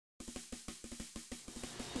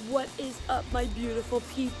What is up, my beautiful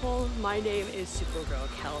people? My name is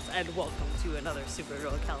SupergirlKels and welcome to another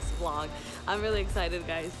SupergirlKels vlog. I'm really excited,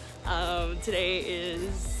 guys. Today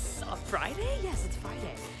is a Friday? Yes, it's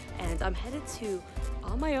Friday. And I'm headed to,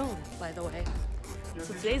 on my own, by the way.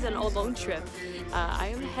 So today's an all-alone trip. I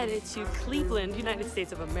am headed to Cleveland, United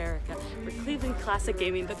States of America, for Cleveland Classic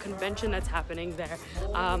Gaming, the convention that's happening there.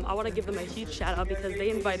 I want to give them a huge shout out because they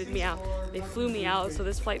invited me out. They flew me out, so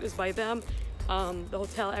this flight was by them. The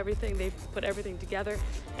hotel, everything, they put everything together,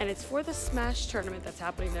 and it's for the Smash tournament that's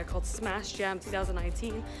happening there called Smash Jam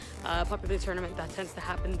 2019. Popular tournament that tends to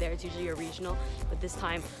happen there. It's usually a regional, but this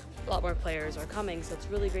time a lot more players are coming, so it's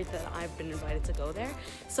really great that I've been invited to go there.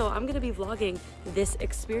 So I'm gonna be vlogging this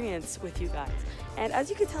experience with you guys. And as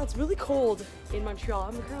you can tell, it's really cold in Montreal.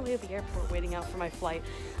 I'm currently at the airport waiting out for my flight,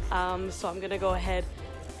 so I'm gonna go ahead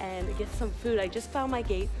and get some food. I just found my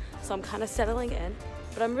gate, so I'm kind of settling in.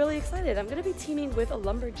 But I'm really excited. I'm gonna be teaming with a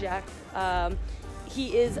lumberjack.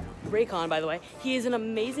 He is Raycon, by the way. He is an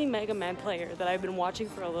amazing Megaman player that I've been watching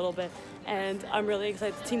for a little bit, and I'm really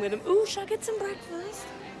excited to team with him. Ooh, should I get some breakfast?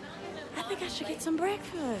 I think I should get some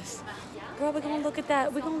breakfast. Girl, we're gonna look at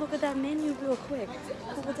that. We're gonna look at that menu real quick.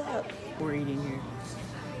 Hold up. We're eating here.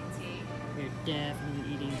 We're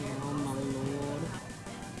definitely eating here. Oh my lord.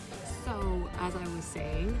 So, as I was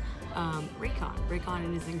saying,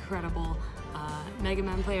 Raycon is incredible.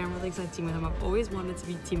 Megaman player. I'm really excited to team with him. I've always wanted to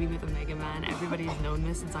be teaming with a Megaman. Everybody's known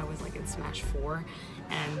this since I was like in Smash 4,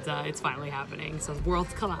 and it's finally happening. So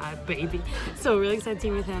Worlds Collide, baby. So really excited to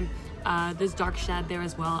team with him. There's Dark Shad there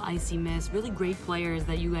as well, Icy Mist, really great players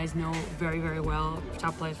that you guys know very, very well,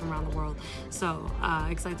 top players from around the world. So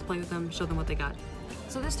excited to play with them, show them what they got.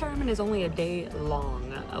 So this tournament is only a day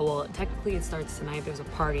long. Well, technically it starts tonight. There's a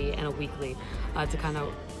party and a weekly to kind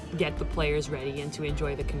of get the players ready and to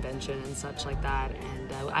enjoy the convention and such like that.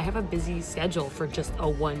 And I have a busy schedule for just a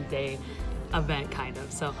one-day event, kind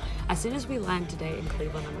of. So as soon as we land today in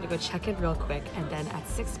Cleveland, I'm gonna go check in real quick, and then at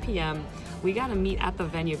 6 p.m. we gotta meet at the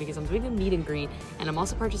venue because I'm doing a meet and greet, and I'm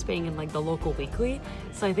also participating in like the local weekly.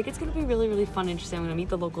 So I think it's gonna be really, really fun and interesting. I'm gonna meet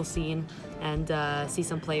the local scene and see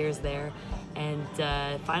some players there.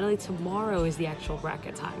 And finally tomorrow is the actual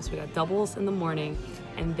bracket time. So we got doubles in the morning,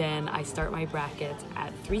 and then I start my bracket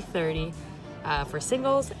at 3:30 for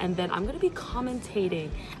singles, and then I'm gonna be commentating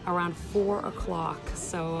around 4 o'clock.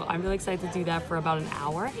 So I'm really excited to do that for about an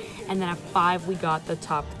hour, and then at 5 we got the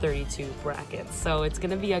top 32 brackets. So it's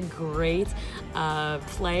gonna be a great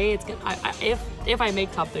play. It's gonna, if I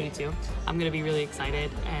make top 32, I'm gonna be really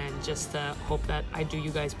excited and just hope that I do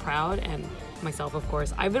you guys proud, and myself, of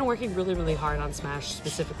course. I've been working really, really hard on Smash,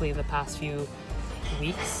 specifically in the past few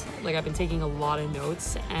weeks. Like, I've been taking a lot of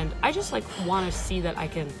notes, and I just like want to see that I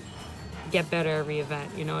can get better every event,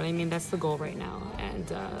 you know what I mean? That's the goal right now,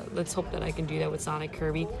 and let's hope that I can do that with Sonic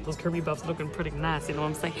Kirby. Those Kirby buffs looking pretty nice, you know what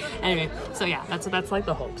I'm saying? Anyway, so yeah, that's like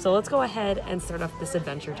the hope. So let's go ahead and start off this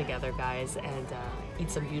adventure together, guys, and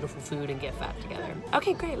eat some beautiful food and get fat together.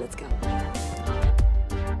 Okay, great, let's go.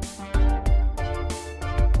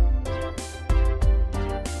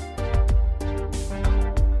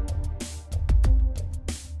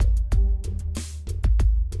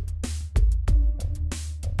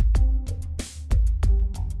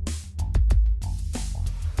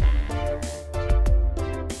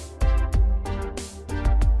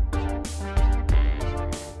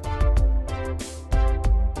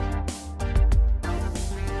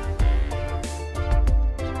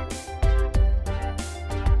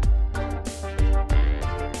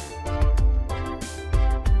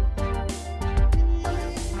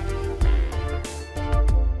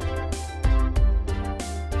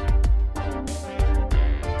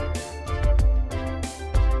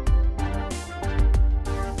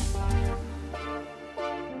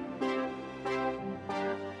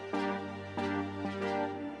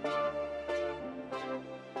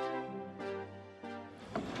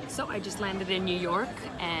 So I just landed in New York,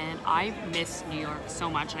 and I miss New York so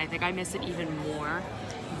much, and I think I miss it even more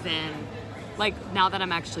than like now that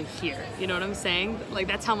I'm actually here. You know what I'm saying? Like,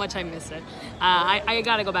 that's how much I miss it. I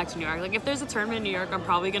gotta go back to New York. Like, if there's a tournament in New York, I'm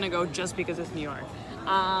probably gonna go just because it's New York.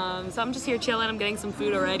 So I'm just here chilling. I'm getting some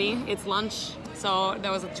food already. It's lunch, so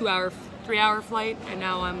that was a 3-hour flight, and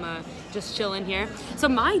now I'm just chilling here. So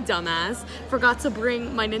my dumbass forgot to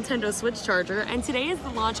bring my Nintendo Switch charger, and today is the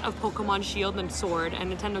launch of Pokemon Shield and Sword,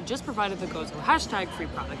 and Nintendo just provided the code, so hashtag free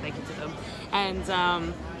product, thank you to them.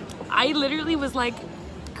 And I literally was like,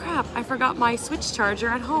 crap, I forgot my Switch charger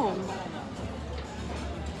at home.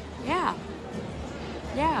 Yeah.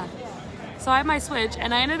 So I have my Switch,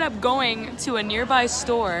 and I ended up going to a nearby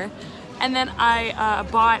store And then I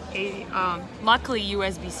bought a, luckily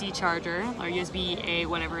USB-C charger, or USB-A,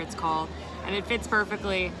 whatever it's called. And it fits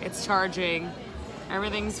perfectly, it's charging,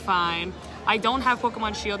 everything's fine. I don't have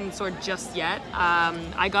Pokemon Shield and Sword just yet.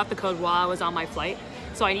 I got the code while I was on my flight.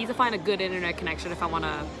 So I need to find a good internet connection if I want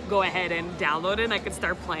to go ahead and download it and I can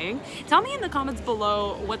start playing. Tell me in the comments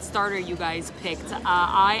below what starter you guys picked.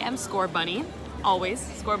 I am Score Bunny, always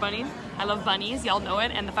Score Bunny. I love bunnies, y'all know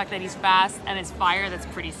it, and the fact that he's fast and is fire, that's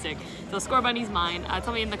pretty sick. So Score Bunny's mine.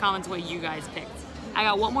 Tell me in the comments what you guys picked. I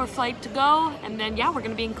got one more flight to go, and then yeah, we're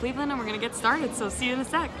gonna be in Cleveland and we're gonna get started, so see you in a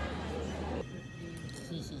sec.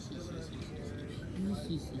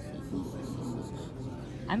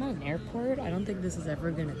 I'm at an airport. I don't think this is ever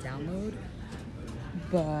gonna download,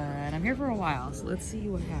 but I'm here for a while, so let's see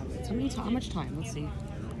what happens. How much time? Let's see.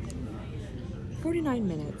 49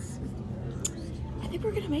 minutes. I think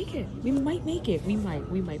we're gonna make it. We might make it. We might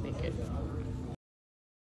make it.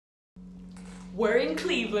 We're in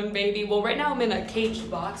Cleveland, baby. Well, right now I'm in a caged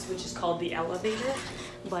box, which is called the elevator.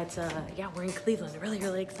 But yeah, we're in Cleveland. Really,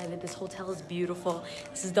 really excited. This hotel is beautiful.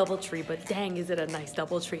 This is DoubleTree, but dang, is it a nice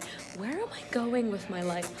DoubleTree. Where am I going with my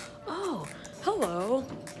life? Oh, hello.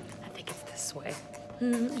 I think it's this way.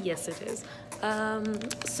 Yes, it is.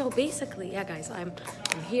 So basically, yeah, guys, I'm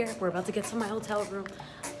here. We're about to get to my hotel room.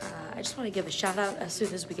 I just want to give a shout out as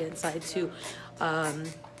soon as we get inside to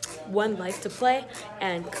One Life to Play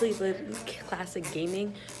and Cleveland Classic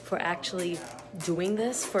Gaming for actually doing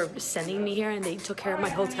this, for sending me here, and they took care of my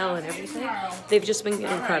hotel and everything. They've just been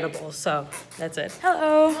incredible, so that's it.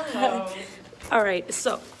 Hello. Hello. All right,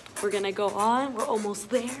 so we're gonna go on. We're almost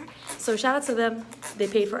there. So shout out to them. They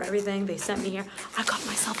paid for everything. They sent me here. I got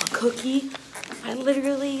myself a cookie. I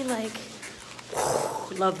literally like,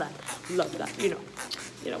 love that. Love that, you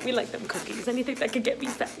know, we like them cookies. Anything that could get me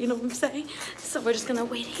fat, you know what I'm saying? So we're just gonna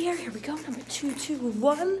wait here. Here we go, number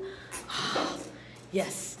 221.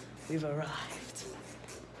 Yes, we've arrived.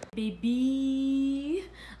 Baby.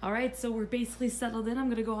 All right, so we're basically settled in. I'm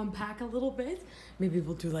gonna go unpack a little bit. Maybe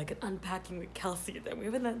we'll do like an unpacking with Kelsey. Then we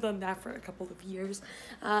haven't done that for a couple of years.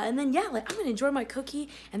 And then yeah, like I'm gonna enjoy my cookie,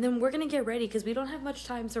 and then we're gonna get ready because we don't have much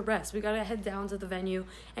time to rest. We gotta head down to the venue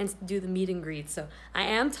and do the meet and greet. So I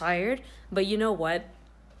am tired, but you know what?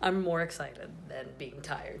 I'm more excited than being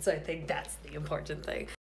tired. So I think that's the important thing.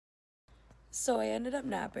 So I ended up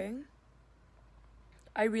napping.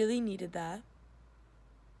 I really needed that.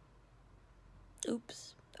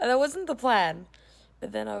 Oops. That wasn't the plan.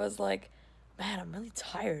 But then I was like, man, I'm really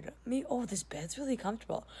tired. Oh, this bed's really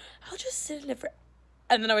comfortable. I'll just sit in it for...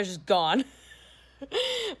 And then I was just gone.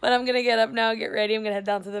 But I'm gonna get up now, get ready. I'm gonna head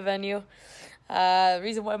down to the venue. The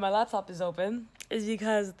reason why my laptop is open is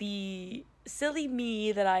because the silly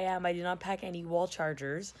me that I am, I did not pack any wall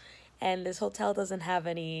chargers. And this hotel doesn't have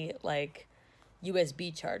any, like,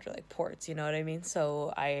 USB charger, like ports, you know what I mean?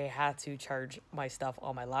 So I had to charge my stuff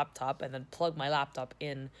on my laptop and then plug my laptop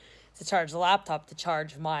in to charge the laptop to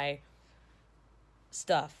charge my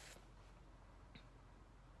stuff.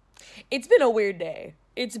 It's been a weird day.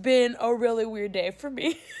 It's been a really weird day for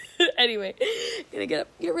me. Anyway, gonna get up,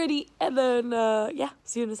 get ready, and then, yeah,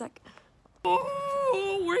 see you in a sec.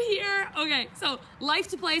 Oh, we're here. Okay, so Life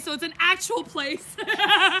to Play, so it's an actual place.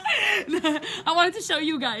 I wanted to show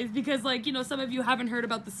you guys because, like, you know, some of you haven't heard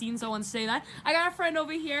about the scene, so I want to say that. I got a friend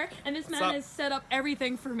over here, and this man has set up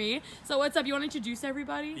everything for me. So what's up? You want to introduce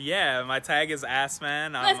everybody? Yeah, my tag is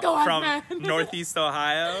Assman. Let's go, from Assman. Northeast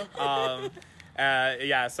Ohio.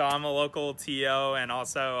 Yeah, so I'm a local TO and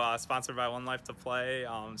also sponsored by One Life to Play.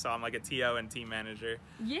 So I'm like a TO and team manager.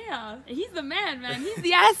 Yeah, he's the man. He's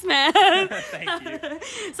the ass man. Thank you.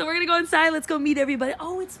 So we're gonna go inside. Let's go meet everybody.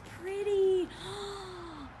 Oh, it's pretty.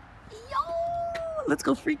 Yo, let's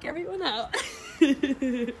go freak everyone out.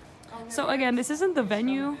 So again, this isn't the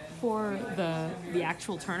venue for the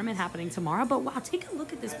actual tournament happening tomorrow, but wow, take a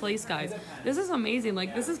look at this place, guys. This is amazing.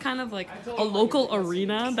 Like, this is kind of like a local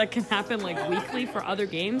arena that can happen like weekly for other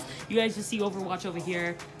games. You guys just see Overwatch over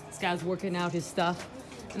here. This guy's working out his stuff.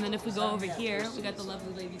 And then if we go over here, we got the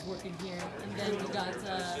lovely ladies working here. And then we got,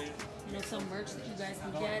 you know, some merch that you guys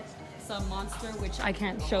can get. Some Monster, which I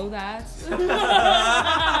can't show that.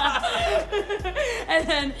 And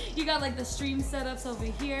then you got like the stream setups over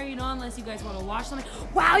here, you know, unless you guys want to watch something.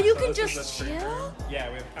 Wow, you can just chill? Yeah,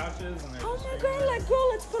 we have couches. And oh my god, like, girl,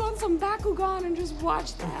 let's put on some Bakugan and just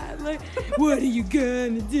watch that. Like, what are you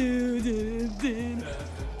gonna do?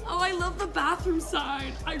 Oh, I love the bathroom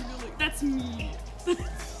side. That's me.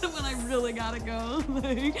 When I really gotta go,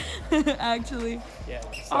 like, actually. Yeah.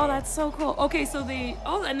 So. Oh, that's so cool. Okay, so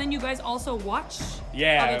and then you guys also watch.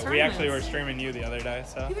 Yeah, we actually were streaming you the other day,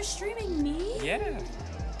 so. You were streaming me? Yeah.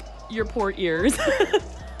 Your poor ears.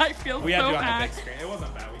 I feel We so had to on bad. the big screen. It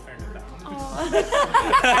wasn't bad. We turned it down.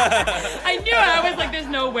 I knew it. I was like, there's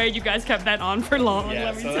no way you guys kept that on for long. Yeah,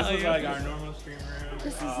 Let me so tell this is you. like our normal stream room.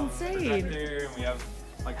 This is insane. Projector, and we have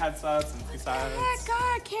like headsets and two sides. Oh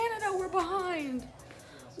God, Canada, we're behind.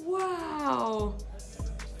 Wow.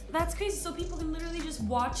 That's crazy. So people can literally just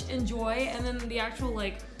watch, enjoy, and then the actual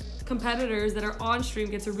like competitors that are on stream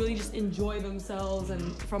get to really just enjoy themselves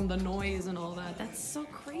and from the noise and all that. That's so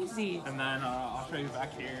crazy. And then I'll show you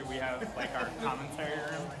back here. We have like our commentary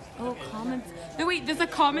room. Oh, comments. No, wait, there's a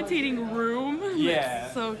commentating room? Yeah.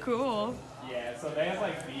 That's so cool. Yeah, so they have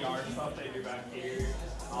like VR stuff they do back here.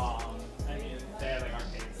 I mean, they have like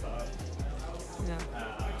arcade stuff. Yeah.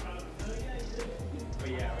 But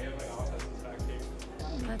yeah, we have like offices back here.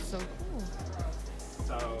 That's so cool.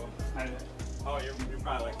 So, oh, you're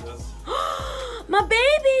probably like this. My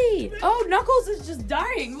baby! Oh, Knuckles is just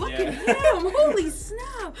dying. Look at him. Holy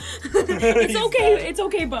snap. It's okay. It's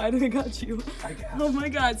okay, bud. I got you. Oh my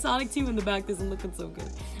God. Sonic 2 in the back isn't looking so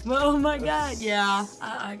good. But oh my God. Yeah.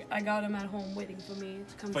 I got him at home waiting for me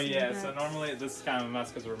to come But see yeah, me so back. normally this is kind of a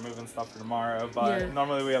mess because we're moving stuff for tomorrow. But Yeah.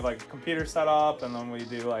 normally we have like a computer set up, and then we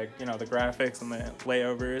do like, you know, the graphics and the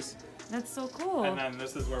layovers. That's so cool. And then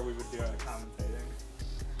this is where we would do our commentating.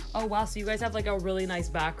 Oh wow, so you guys have like a really nice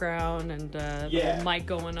background and Yeah. little mic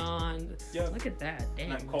going on. Yep. Look at that. And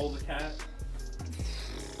Damn. then Cole the cat.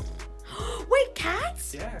 Wait,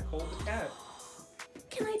 cats? Yeah, Cole the cat.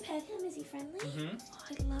 Can I pet him? Is he friendly? Mm-hmm. Oh,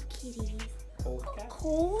 I love kitties. Cole the cat.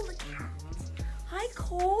 Cole the cat. Hi,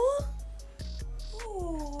 Cole.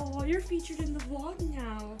 Oh, you're featured in the vlog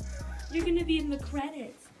now. You're gonna be in the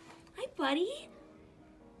credits. Hi, buddy.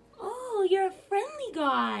 Oh, you're a friendly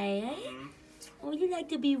guy, eh? Mm-hmm. Oh, you like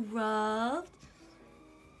to be rubbed?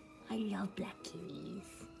 I love black kitties.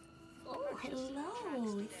 Oh,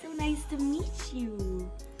 hello. It's so nice to meet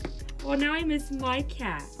you. Oh, now I miss my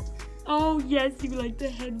cat. Oh, yes, you like the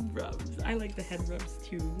head rubs. I like the head rubs,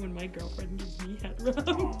 too, when my girlfriend gives me head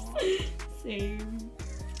rubs. Same.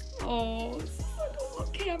 Oh,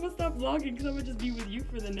 okay, I'm gonna stop vlogging because I'm gonna just be with you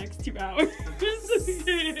for the next 2 hours.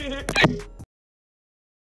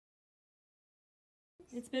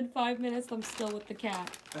 It's been 5 minutes, I'm still with the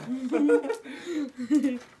cat.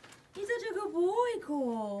 He's such a good boy,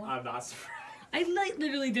 Cole. I'm not surprised. I like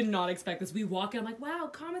literally did not expect this. We walk in, I'm like, wow,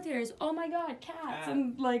 commentaries. Oh my God, cats.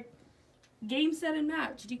 And like, game, set, and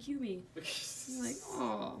match. DQ me. I'm like,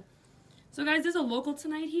 oh. So guys, there's a local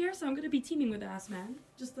tonight here, so I'm gonna be teaming with Ass Man.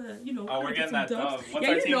 Just the, you know. Oh, we're getting that dub. What's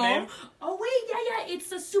yeah, our team name? Oh wait, yeah, it's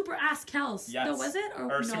the Super Ass Kels. Yes. No, was it? Or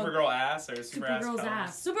no. Supergirl ass or Supergirl's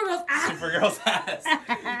ass. Supergirl's ass. Supergirl's ass.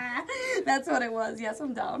 That's what it was. Yes,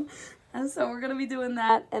 I'm down. And so we're gonna be doing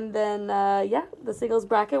that, and then yeah, the singles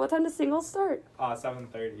bracket. What time does singles start?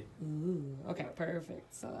 7:30. Ooh, okay,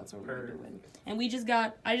 perfect. So that's what we're doing. And I just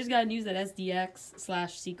got news that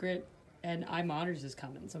SDX/Secret and iMonitors is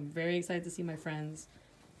coming, so I'm very excited to see my friends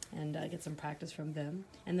and get some practice from them.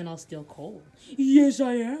 And then I'll steal Cole. Yes,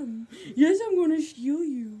 I am. Yes, I'm gonna steal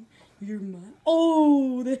you. You're mine.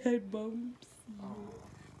 Oh, the head bumps. Oh.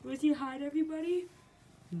 Was he hide everybody?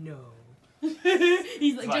 No.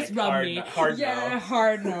 He's like, just rub hard me. Hard yeah, no.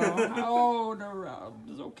 hard no. Oh, the rub.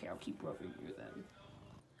 It's okay, I'll keep rubbing you then.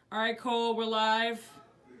 All right, Cole, we're live.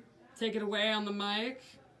 Take it away on the mic.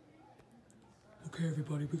 Okay,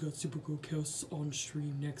 everybody, we got SupergirlKels on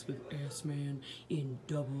stream next with Ass Man in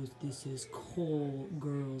doubles. This is Cole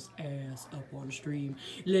Girl's ass up on stream.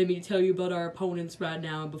 Let me tell you about our opponents right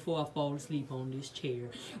now before I fall asleep on this chair.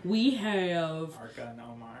 We have... Arca and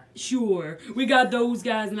Omar. Sure, we got those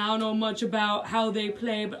guys, and I don't know much about how they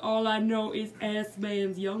play, but all I know is Ass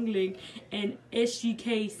Man's Youngling and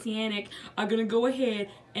SGK Sanic are gonna go ahead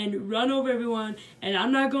and run over everyone, and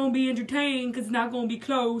I'm not gonna be entertained because it's not gonna be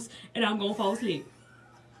close, and I'm gonna fall asleep.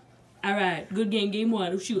 Alright, good game, game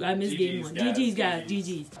one. Oh shoot, I missed game one. Guys. GG's, guys,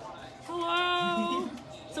 GG's. Hello!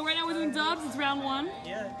 So right now we're doing dubs, it's round one.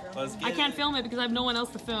 Yeah, let's get I can't film it because I have no one else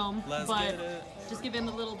to film, Let's but get it. just give him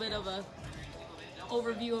a little bit of a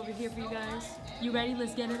overview over here for you guys. You ready?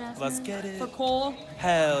 Let's get it, Ass Let's Man? get it. For Cole?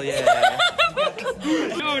 Hell yeah.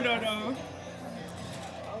 No.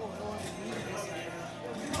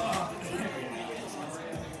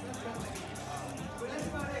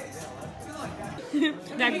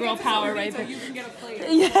 That girl power right there. You can get a plate.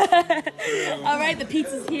 Yeah. All right, the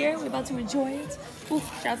pizza's here. We're about to enjoy it. Oof,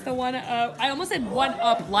 that's the one. I almost said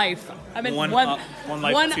 1-up life. I meant one life to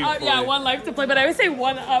play. Yeah, 1 life to play. But I would say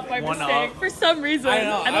 1-up by mistake for some reason. I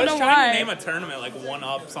know. I don't know trying why. to name a tournament like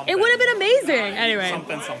 1-up something. It would have been amazing. Anyway.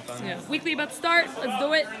 Something. Yeah. Weekly about to start. Let's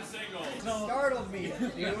do it. startled me,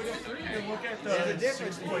 dude. There's a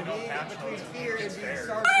difference between fear and being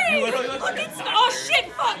startled. Hey, look at oh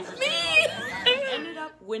shit, fuck me! I ended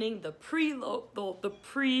up winning the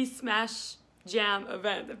pre-Smash Jam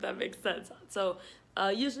event, if that makes sense. So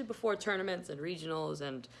usually before tournaments and regionals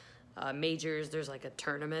and majors, there's like a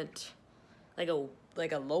tournament, like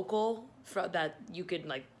a local that you could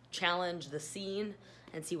like challenge the scene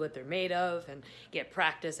and see what they're made of and get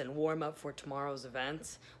practice and warm up for tomorrow's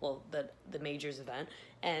event. Well, the majors event.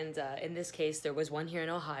 And in this case, there was one here in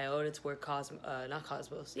Ohio, and it's where Cosmos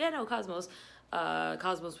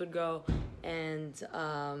would go, and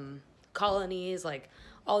Colonies, like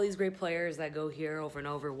all these great players that go here over and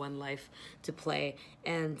over, One Life to play,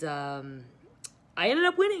 and I ended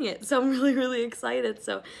up winning it, so I'm really, really excited.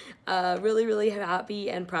 So really, really happy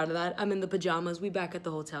and proud of that. I'm in the pajamas. We back at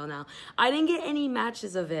the hotel now. I didn't get any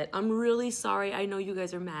matches of it. I'm really sorry. I know you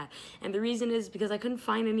guys are mad. And the reason is because I couldn't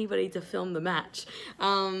find anybody to film the match.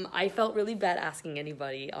 I felt really bad asking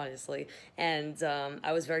anybody, honestly. And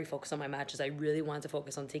I was very focused on my matches. I really wanted to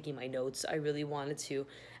focus on taking my notes. I really wanted to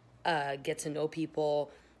get to know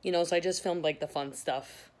people, you know, so I just filmed like the fun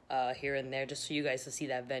stuff here and there just for you guys to see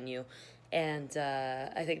that venue. And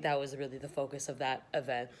I think that was really the focus of that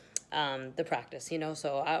event, the practice, you know.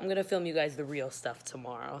 So I'm going to film you guys the real stuff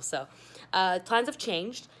tomorrow. So times have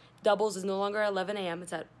changed. Doubles is no longer at 11 a.m.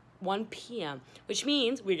 It's at 1 p.m., which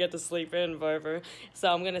means we get to sleep in, forever.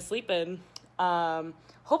 So I'm going to sleep in.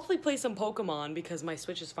 Hopefully play some Pokemon because my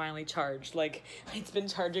Switch is finally charged. Like, it's been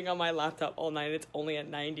charging on my laptop all night. It's only at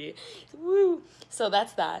 90. Woo! So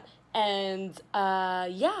that's that. And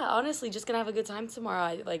yeah, honestly, just gonna have a good time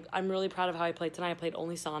tomorrow. I'm really proud of how I played tonight. I played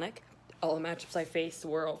only Sonic. All the matchups I faced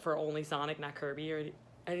were for only Sonic, not Kirby or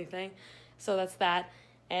anything. So that's that.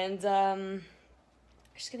 And I'm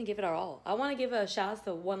just gonna give it our all. I want to give a shout out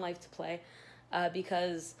to One Life to Play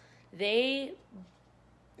because they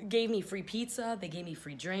gave me free pizza. They gave me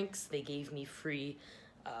free drinks. They gave me free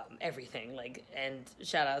everything. And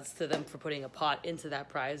shout outs to them for putting a pot into that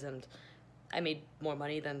prize. And I made more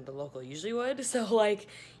money than the local usually would. So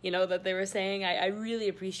you know, that they were saying, I really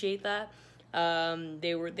appreciate that.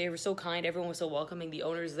 They were so kind. Everyone was so welcoming. The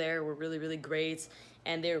owners there were really, really great.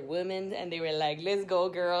 And they were women, and they were like, let's go,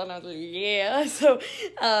 girl. And I was like, yeah. So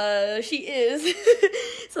she is.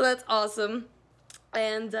 So that's awesome.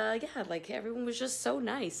 And yeah, everyone was just so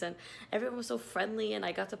nice, and everyone was so friendly, and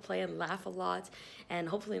I got to play and laugh a lot, and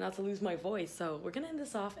hopefully not to lose my voice. So we're gonna end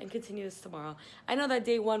this off and continue this tomorrow. I know that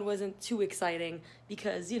day one wasn't too exciting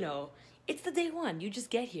because, you know, it's the day one. You just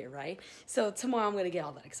get here, right? So tomorrow I'm gonna get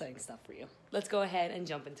all that exciting stuff for you. Let's go ahead and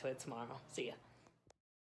jump into it tomorrow. See ya.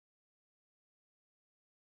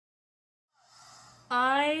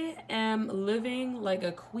 I am living like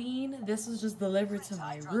a queen. This was just delivered to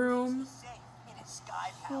my room.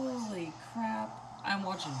 Holy crap. I'm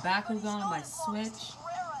watching Bakugan on my Switch,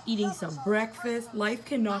 eating some breakfast. Life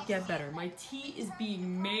cannot get better. My tea is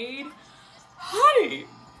being made. Honey!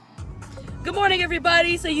 Good morning,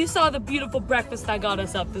 everybody. So you saw the beautiful breakfast I got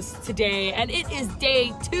us up today, and it is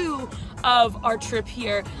day 2 of our trip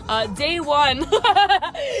here. Day 1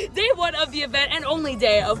 day 1 of the event, and only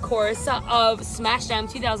day, of course, of Smash Jam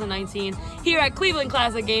 2019 here at Cleveland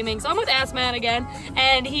Classic Gaming. So I'm with Ass Man again,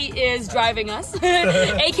 and he is driving us,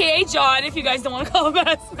 aka John, if you guys don't want to call him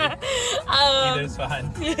Ass Man. Either's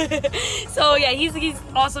fine. So yeah, he's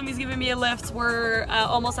awesome. He's giving me a lift. We're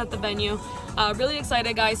almost at the venue. Really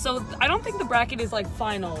excited, guys. So I don't think the bracket is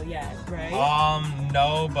final yet, right?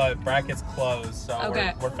 No, but bracket's closed, so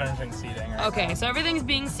okay. we're finishing seating right okay, now. so everything's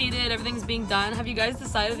being seated, everything's being done. Have you guys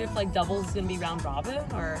decided if doubles is gonna be round robin,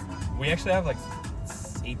 or? We actually have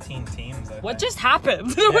 18 teams. I what think. Just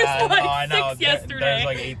happened? There was I know. 6 yesterday.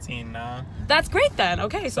 There's 18 now. That's great then.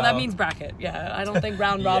 Okay, so that means bracket. Yeah, I don't think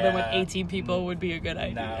round robin with 18 people would be a good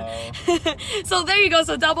idea. No. So there you go.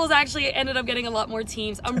 So doubles actually ended up getting a lot more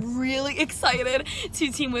teams. I'm really excited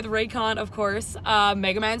to team with Raycon, of course.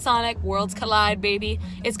 Megaman, Sonic, Worlds Collide, baby.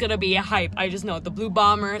 It's gonna be a hype. I just know it. The Blue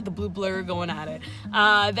Bomber, the Blue Blur going at it.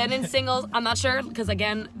 Then in singles, I'm not sure because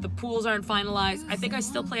again the pools aren't finalized. I think I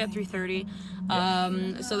still play at 3:30.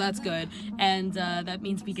 So that's good, and that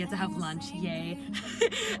means we get to have lunch, yay.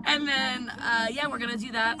 And then yeah, we're gonna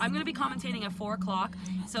do that. I'm gonna be commentating at 4 o'clock,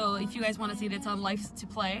 so if you guys want to see it, it's on Life to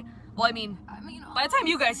Play. Well, I mean, by the time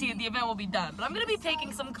you guys see it, the event will be done, but I'm gonna be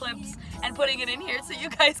taking some clips and putting it in here so you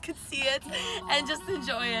guys can see it and just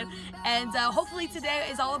enjoy it. And hopefully today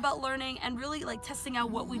is all about learning and really testing out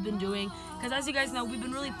what we've been doing, because as you guys know, we've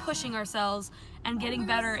been really pushing ourselves and getting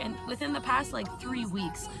better and within the past 3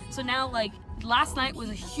 weeks. So now last night was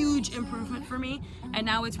a huge improvement for me, and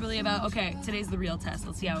now it's really about, okay, today's the real test.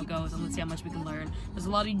 Let's see how it goes, and let's see how much we can learn. There's a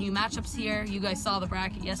lot of new matchups here. You guys saw the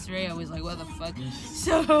bracket yesterday. I was like, what the fuck?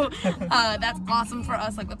 So that's awesome for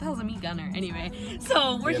us. Like, what the hell's a meat gunner? Anyway,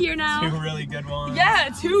 so we're here now. 2 really good ones. Yeah,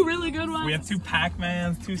 2 really good ones. We have 2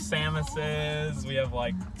 Pac-Mans, 2 Samuses. We have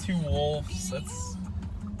like 2 wolves. That's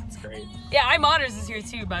great. Yeah, iModders is here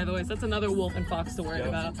too, by the way. So that's another wolf and fox to worry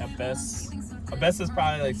about. Abyss is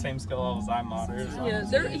probably like same skill level as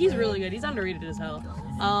iModders. Yeah, he's really good. He's underrated as hell.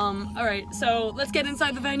 All right, so let's get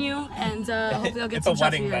inside the venue, and hopefully I'll get some shots. It's a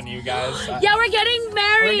wedding venue, guys. Yeah, we're getting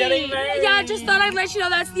married. We're getting married. Yeah, just thought I'd let you know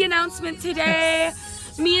that's the announcement today.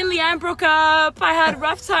 Me and Leanne broke up. I had a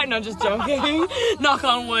rough time. No, just joking. Knock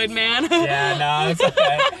on wood, man. Yeah, no, it's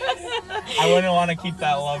okay. I wouldn't want to keep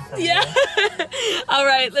that love from you. All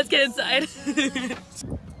right, let's get inside.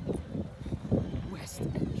 West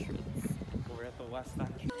entrance. We're at the west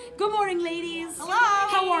entrance. Good morning, ladies. Hello.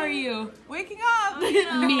 How are you? Waking up.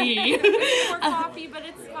 Me. More coffee, but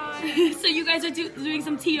it's fine. So you guys are doing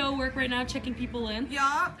some TO work right now, checking people in.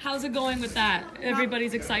 Yeah. How's it going with that?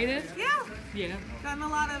 Everybody's excited? Yeah. Yeah. Gotten a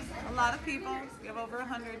lot of people. We have over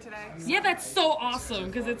 100 today. Yeah, that's so awesome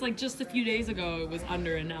because it's like just a few days ago it was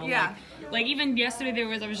under, and now like even yesterday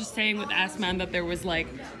I was just saying with Assman that there was like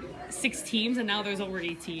 6 teams and now there's over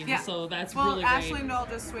 18. Yeah. So that's well, really Ashley great. and Noel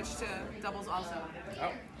just switched to doubles also.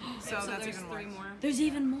 Oh. So that's even more. 3 more. There's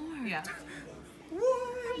even more. Yeah.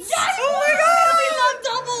 Yes! Oh my god, we love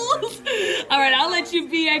doubles! Alright, I'll let you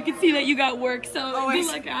be. I can see that you got work, so good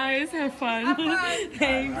luck, guys. Have fun. Have fun.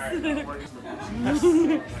 Thanks.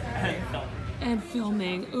 And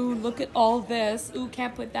filming. Ooh, look at all this. Ooh,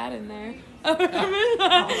 can't put that in there.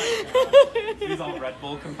 These all Red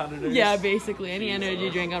Bull competitors? Yeah, basically. Any energy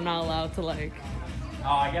drink I'm not allowed to like. Oh,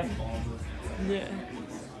 I guess balls. Yeah.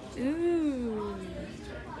 Ooh.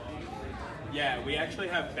 Yeah, we actually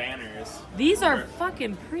have banners. These are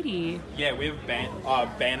fucking pretty. Yeah, we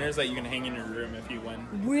have banners that you can hang in your room if you win.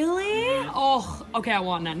 Really? Oh, okay, I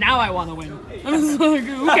want that. Now I want to win. I was like,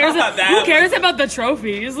 who cares about the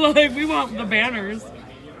trophies? Like, we want the banners.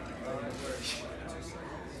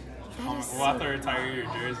 We'll have to retire your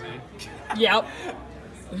jersey. Yep.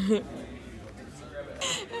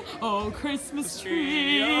 Oh, Christmas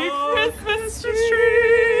tree, Christmas tree.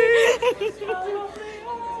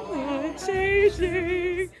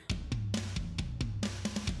 Changing.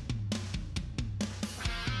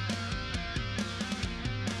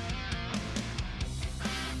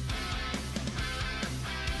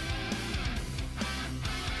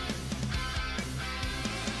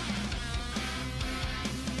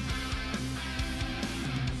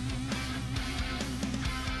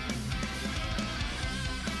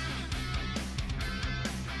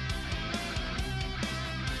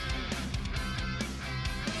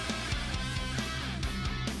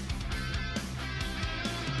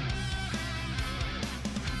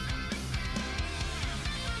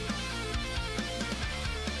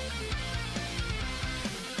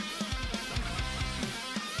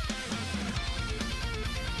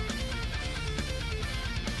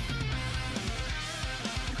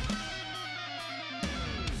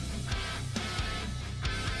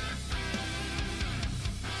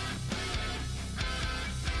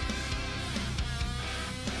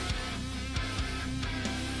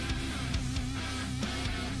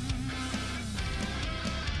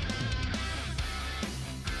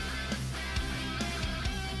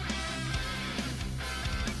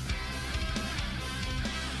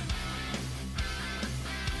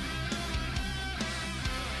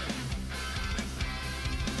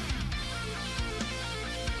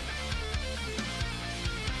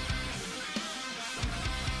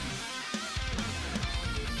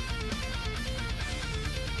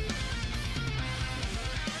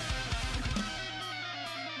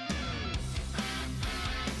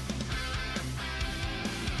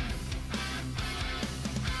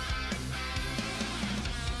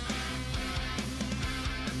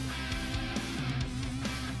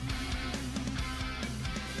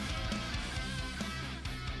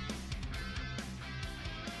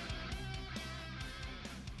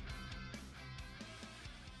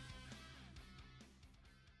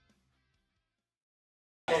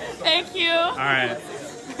 Thank you. All right,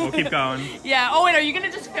 we'll keep going. Yeah. Oh wait, are you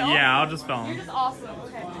gonna just film? Yeah, I'll just film. You're just awesome.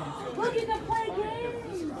 Okay. Look, you can play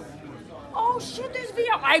games. Oh shit, there's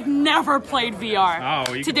VR. I've never played VR.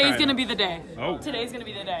 Oh, you Today's can gonna be the day. Oh. Today's gonna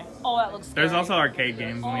be the day. Oh, that looks scary. There's also arcade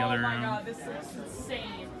games in the other room. Oh my god, this looks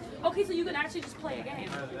insane. Okay, so you can actually just play a game.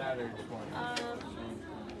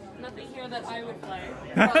 nothing here that I would play.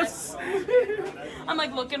 But I'm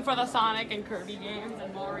like looking for the Sonic and Kirby games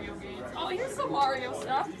and Mario games. Oh, here's some Mario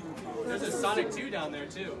stuff. There's a Sonic 2 down there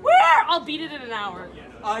too. Where? I'll beat it in an hour.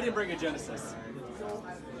 Oh, I didn't bring a Genesis.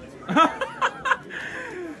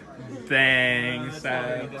 Dang,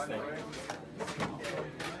 sad.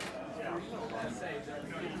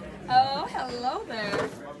 Oh, hello there.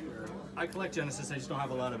 I collect Genesis, I just don't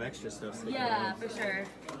have a lot of extra stuff. So Yeah, for sure.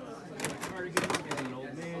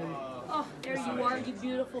 Oh, there you are, you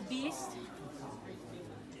beautiful beast.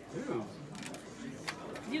 Ooh.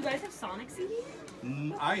 Do you guys have Sonic CD?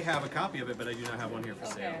 I have a copy of it, but I do not have one here for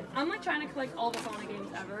sale. Okay. I'm like trying to collect all the Sonic games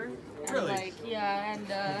ever. And Really? Like, yeah, and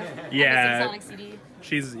Yeah. Sonic CD.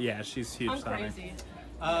 She's huge I'm Sonic. crazy.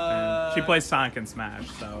 And she plays Sonic and Smash,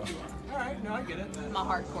 so. Alright, no, I get it. I'm a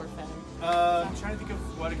hardcore fan. I'm trying to think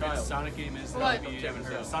of what a good Sonic game is. That What? would be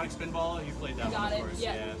Sonic Spinball. You played that Got one, of it, course.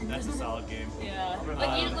 yeah. That's a solid game. Yeah.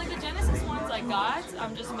 Like the Genesis ones I got,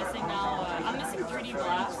 I'm just missing now. I'm missing 3D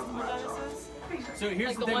Blast from the Genesis. So here's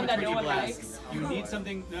Like the the thing one with that no 3D one Blast. likes. You need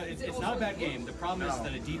something. No, it's not a bad game. The problem is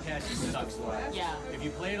that a D-pad just sucks. Yeah. If you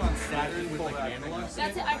play it on Saturn with like an analog stick,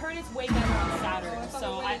 That's it. I heard it's way better on Saturn,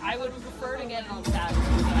 so I would prefer to get it on Saturn.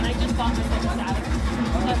 And I just bought myself a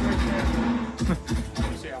Saturn.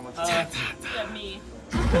 Yeah, me.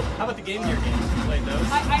 how about the Game Gear games? You played those?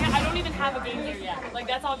 I don't even have a Game Gear yet. Like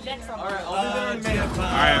that's all next on.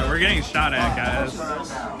 Alright, we're getting shot at, guys.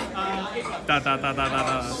 Da da da da da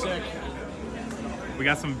da. Sick. We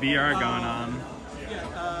got some VR going on.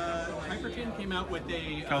 Hyperkin came out with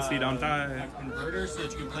a Kelsey, don't die. a converter so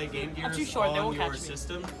that you can play Game Gears too short, they on won't your catch me.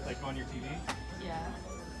 system, like on your TV. Yeah.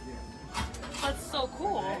 That's so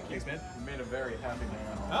cool. Thanks, man. You made a very happy man.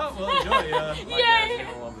 Oh, well, enjoy. Yay! I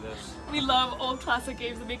love this. We love old classic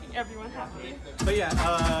games that make everyone happy. But yeah,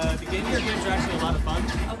 the Game Gear games are actually a lot of fun.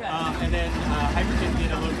 Okay. And then Hyperkin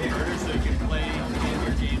did a little converter so you can play Game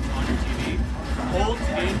Gear games on your TV. Old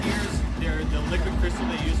Game Gears, the liquid crystal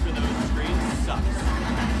they use for those screens sucks.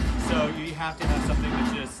 So you have to have something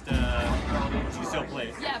that just you still play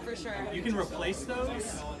it. Yeah, for sure. You can replace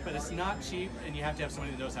those, but it's not cheap, and you have to have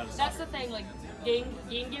somebody that knows how to That's solder. the thing, like,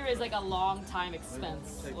 Game Gear is like a long time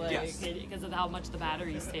expense, like, Yes. because of how much the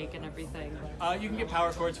batteries take and everything. You can get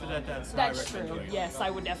power cords for that. That's That's true. Yes, I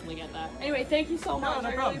would definitely get that. Anyway, thank you so much. no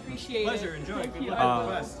I really problem. appreciate Pleasure. it. Enjoy. Thank Good you.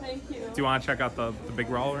 luck. Thank you. Do you want to check out the big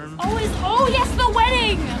brawl room? Oh yes, the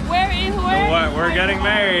wedding. Where? What? We're getting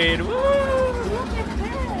married. Woo! Look at this.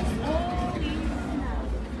 Holy snap.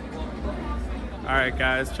 Alright,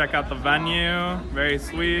 guys, check out the venue. Very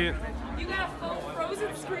sweet. You got a full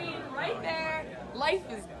frozen screen right there. Life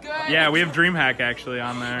is good. Yeah, we have DreamHack actually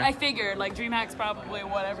on there. I figured, like, DreamHack's probably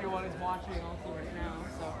what everyone is watching also right now,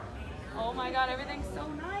 so. Oh my god, everything's so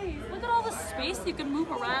nice. Look at all the space you can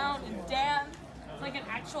move around and dance. It's like an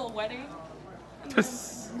actual wedding. And then,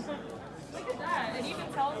 look at that. It even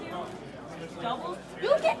tells you doubles.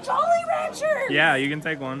 You get Jolly Ranchers! Yeah, you can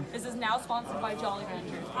take one. This is now sponsored by Jolly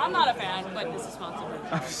Ranchers. I'm not a fan, but this is sponsored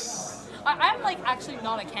by I'm like actually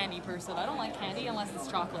not a candy person. I don't like candy unless it's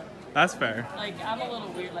chocolate. That's fair. Like, I'm a little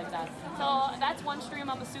weird like that. So that's one stream,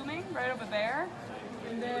 I'm assuming, right over there.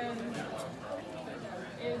 And then,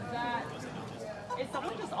 is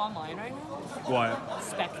someone just online right now? What?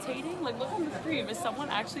 Spectating? Like, look on the stream. Is someone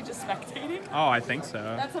actually just spectating? Oh, I think so.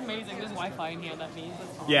 That's amazing. There's Wi-Fi in here, that means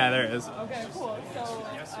it's fine. Yeah, there is. Okay, cool. So,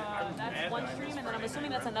 that's one stream, and then I'm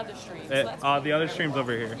assuming that's another stream. So that's The other stream's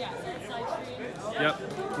over here. yeah, so it's side stream.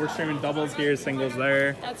 Yep. We're streaming doubles here, singles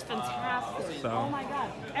there. That's fantastic. So- Oh my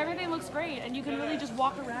god. Everything looks great and you can really just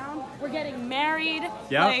walk around. We're getting married.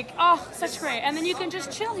 Yep. Like, oh, such great. And then you can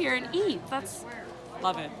just chill here and eat.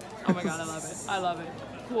 Love it. Oh my god, I love it. I love it.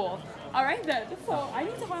 Cool. All right then. So I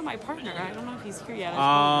need to find my partner. I don't know if he's here yet.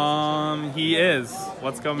 He is.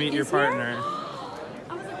 Let's go meet your Is he? partner.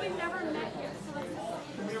 I was like, we've never met yet, so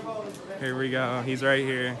that's Here we go. He's right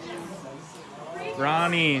here.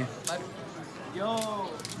 Ronnie. Yo.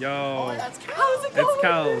 Yo. how's it going? It's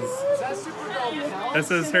Kels. Is that SupergirlKels? This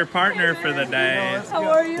is her partner for the day. How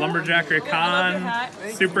are you? Lumberjack I love your Khan. hat.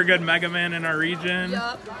 Super good Megaman in our region.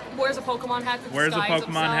 Yup. Wears a Pokemon hat. that Wears a disguises Pokemon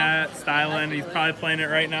himself. hat, styling. He's probably playing it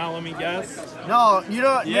right now. Let me guess. No, you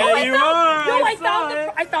don't. Yeah, I you found, are. no, I saw found it.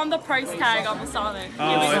 I found the price tag on the Sonic.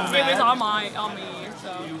 Oh, it was on me. So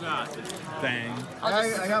Dang. I'll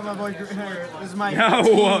just, I got my boy here. This is my.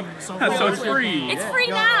 No. So So it's free. it's free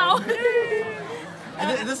Yo. now.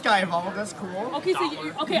 And this guy evolved. That's cool. Okay, so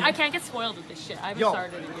okay, I can't get spoiled with this shit. I haven't Yo.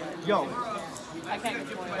 started it yet. Yo, I can't get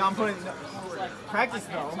the point. No, I'm putting practice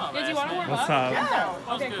though. Did you want to warm What's up? up?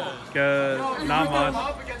 Yeah. Okay, cool. Good. Not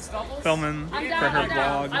much. Filming I'm for down, her I'm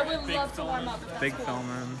down. vlog. I would love to warm up. if that's Big cool.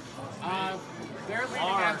 filming. They're leaving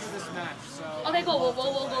after this match, so. Okay, cool.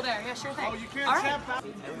 We'll go there. Yeah, sure thing. Oh, you can't All right. tap out.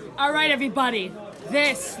 All right, everybody.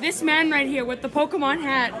 This man right here with the Pokemon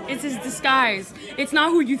hat is his disguise. It's not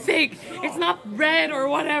who you think. It's not red or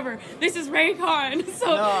whatever. This is Raycon.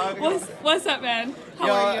 So what's up, man? How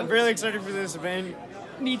are you? I'm really excited for this event.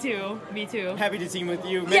 Me too. Me too. Happy to team with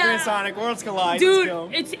you. Megaman Yeah. and Sonic, Worlds Collide. Dude,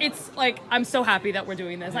 Let's go. it's like I'm so happy that we're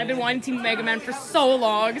doing this. I've been wanting to team Megaman for so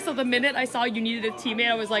long. So the minute I saw you needed a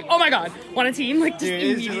teammate, I was like, oh my god, want a team? Like just Dude,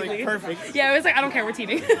 it's just, immediately. like, perfect. Yeah, I was like, I don't care, we're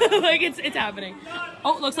teaming. Like it's happening.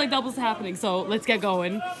 Oh, looks like doubles happening. So let's get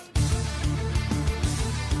going.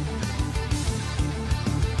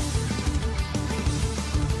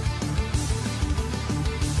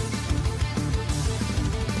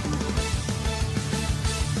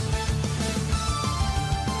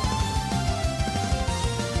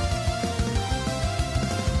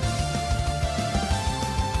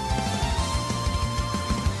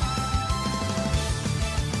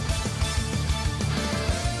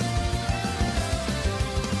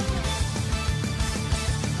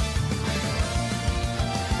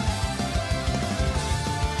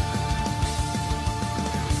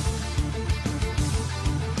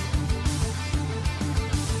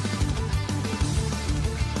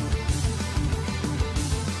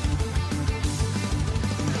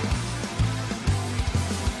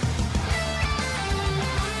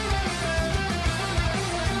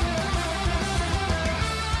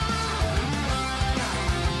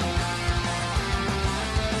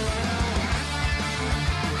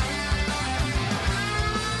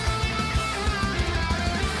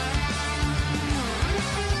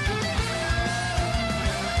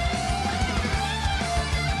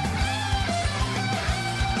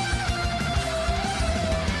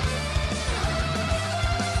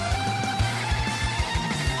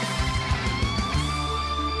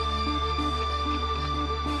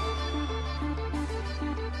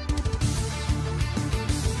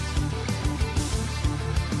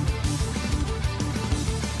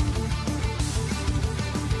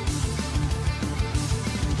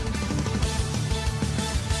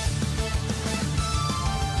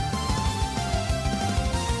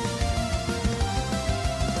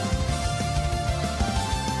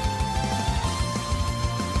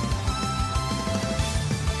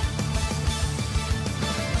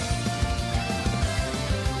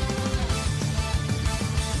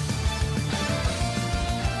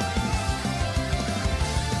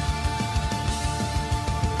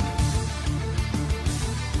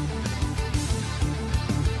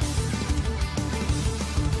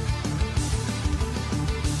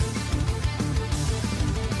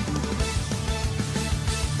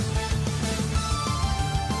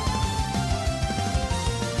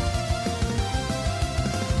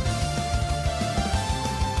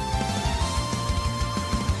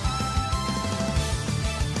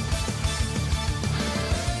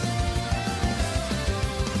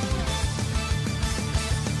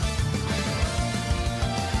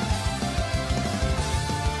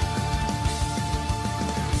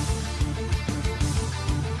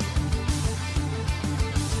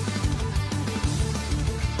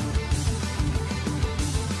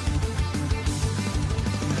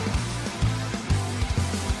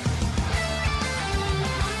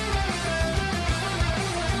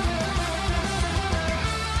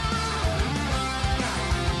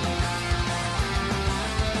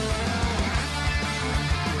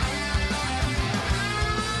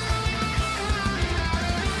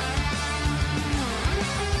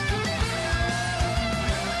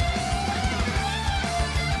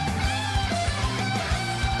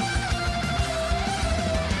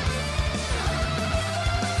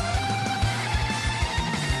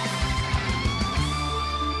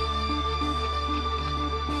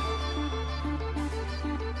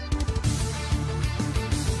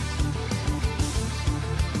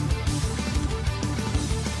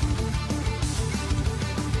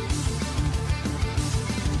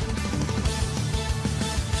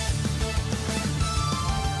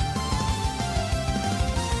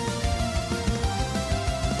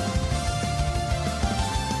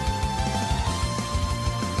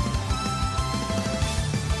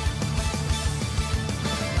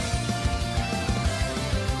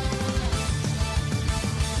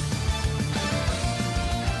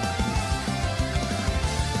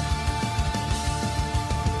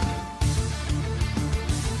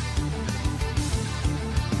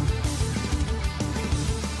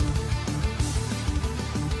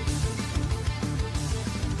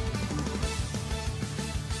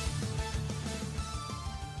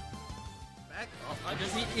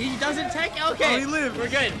 Does he doesn't tech? Okay. Oh, he lived. We're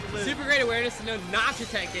good. Super great awareness to know not to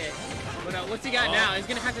tech it. But what's he got now? He's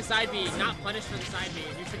gonna have to side B, not punish for the side B.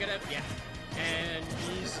 You should get up. Yeah. And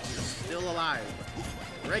he's still alive.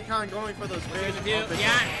 Raycon going for those weird. Yeah.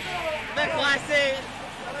 The classic.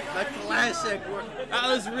 The classic. That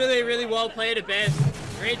was really, really well played a bit.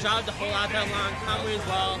 Great job to hold out that long. Combo as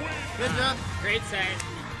well. Good job. Great set.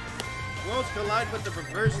 Worlds collide with the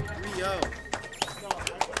reverse 3-0.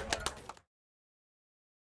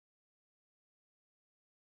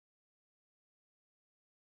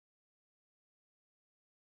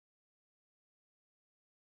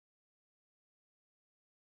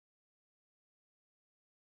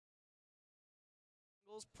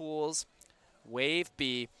 Pools, Wave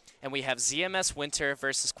B, and we have ZMS Winter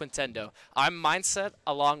versus Quintendo. I'm Mindset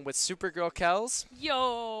along with SupergirlKels.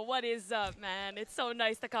 Yo, what is up, man? It's so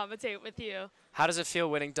nice to commentate with you. How does it feel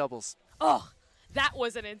winning doubles? Oh, that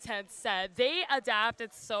was an intense set. They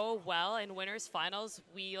adapted so well in winners finals.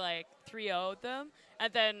 We like 3-0'd them,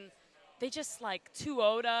 and then they just like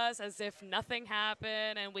 2-0'd us as if nothing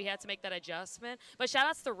happened, and we had to make that adjustment. But shout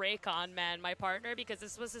outs to Raycon, man, my partner, because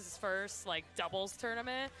this was his first like doubles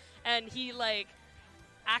tournament, and he like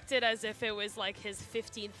acted as if it was like his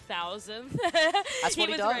 15,000th. That's what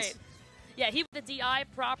he does. Great. Yeah, he the DI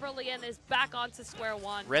properly and is back onto square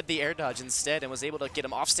one. Read the air dodge instead and was able to get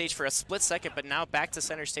him off stage for a split second, but now back to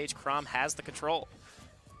center stage. Crom has the control.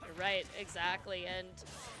 Right, exactly, and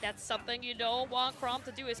that's something you don't want Crom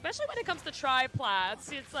to do, especially when it comes to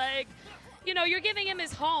triplats. It's like, you know, you're giving him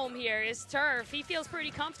his home here, his turf. He feels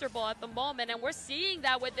pretty comfortable at the moment, and we're seeing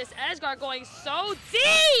that with this Edgeguard going so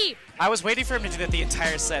deep! I was waiting for him to do that the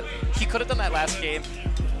entire set. He could have done that last game,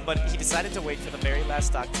 but he decided to wait for the very last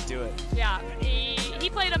stock to do it. Yeah, he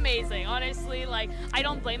played amazing, honestly. Like, I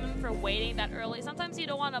don't blame him for waiting that early. Sometimes you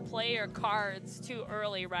don't want to play your cards too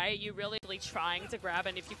early, right? You're really trying to grab,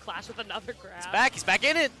 and if you clash with another grab. He's back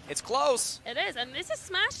in it. It's close. It is, and this is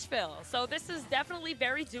Smashville, so this is definitely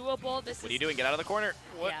very doable. What are you doing? Get out of the corner.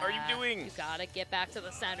 What are you doing? You gotta get back to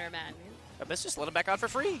the center, man. Let's just let him back out for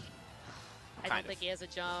free. I don't think he has a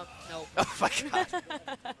jump. Nope. Oh my god.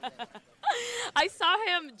 I saw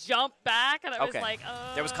him jump back, and I was like,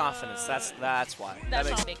 There was confidence. That's why. That's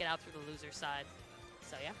how make it out through the loser side.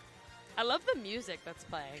 So yeah, I love the music that's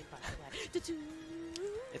playing. By the way.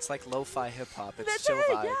 It's like lo-fi hip-hop. It's That's chill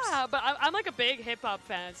vibes. Yeah, but I'm like a big hip-hop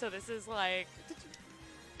fan, so this is like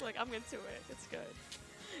I'm into it. It's good.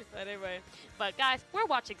 But anyway, guys, we're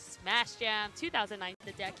watching Smash Jam 2009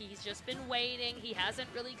 Hideki. He's just been waiting. He hasn't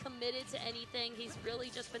really committed to anything. He's really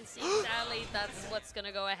just been seeing sadly that's what's going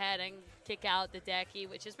to go ahead and kick out Hideki,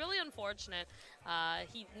 which is really unfortunate.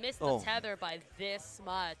 He missed the tether by this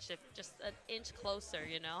much, if just an inch closer,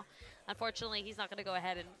 you know. Unfortunately, he's not going to go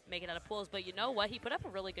ahead and make it out of pools, but you know what? He put up a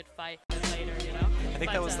really good fight later, you know. I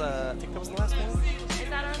think that was the last one. Is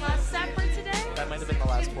that our last set for today? That might have been the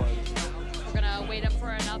last one. We're gonna wait up for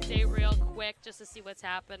an update real quick just to see what's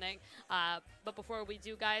happening. But before we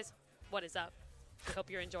do, guys, what is up? I hope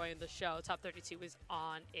you're enjoying the show. Top 32 is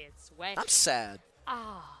on its way. I'm sad.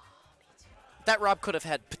 Ah, me too. That Rob could have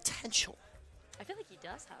had potential. I feel like he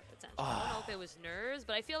does have potential. I don't know if it was nerves,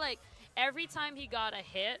 but I feel like every time he got a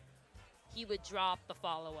hit, he would drop the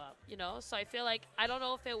follow-up, you know? So I feel like, I don't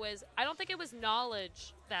know if it was, I don't think it was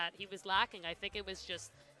knowledge that he was lacking. I think it was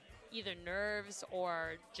just either nerves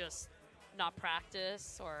or just not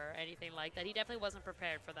practice or anything like that. He definitely wasn't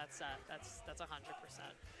prepared for that set. That's 100%.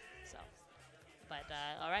 So, but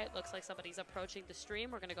all right, looks like somebody's approaching the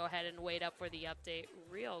stream. We're gonna go ahead and wait up for the update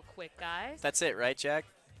real quick, guys. That's it, right, Jack?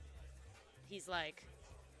 He's like,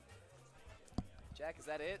 Jack, is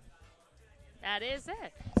that it? that is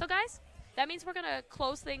it. So, guys, that means we're gonna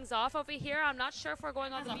close things off over here. I'm not sure if we're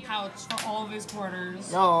going on the pouch for all of his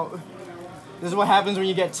quarters. No, this is what happens when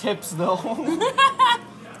you get tips, though.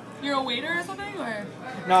 You're a waiter or something, or?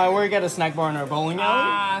 No, I work at a snack bar in a bowling alley.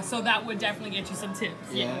 Ah, so that would definitely get you some tips.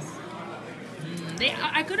 Yeah. Yes.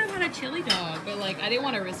 I could have had a chili dog, but like I didn't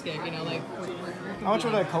want to risk it, you know, like. How much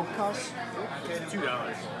would a Coke cost? $2.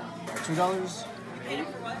 $2?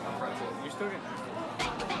 You're still getting.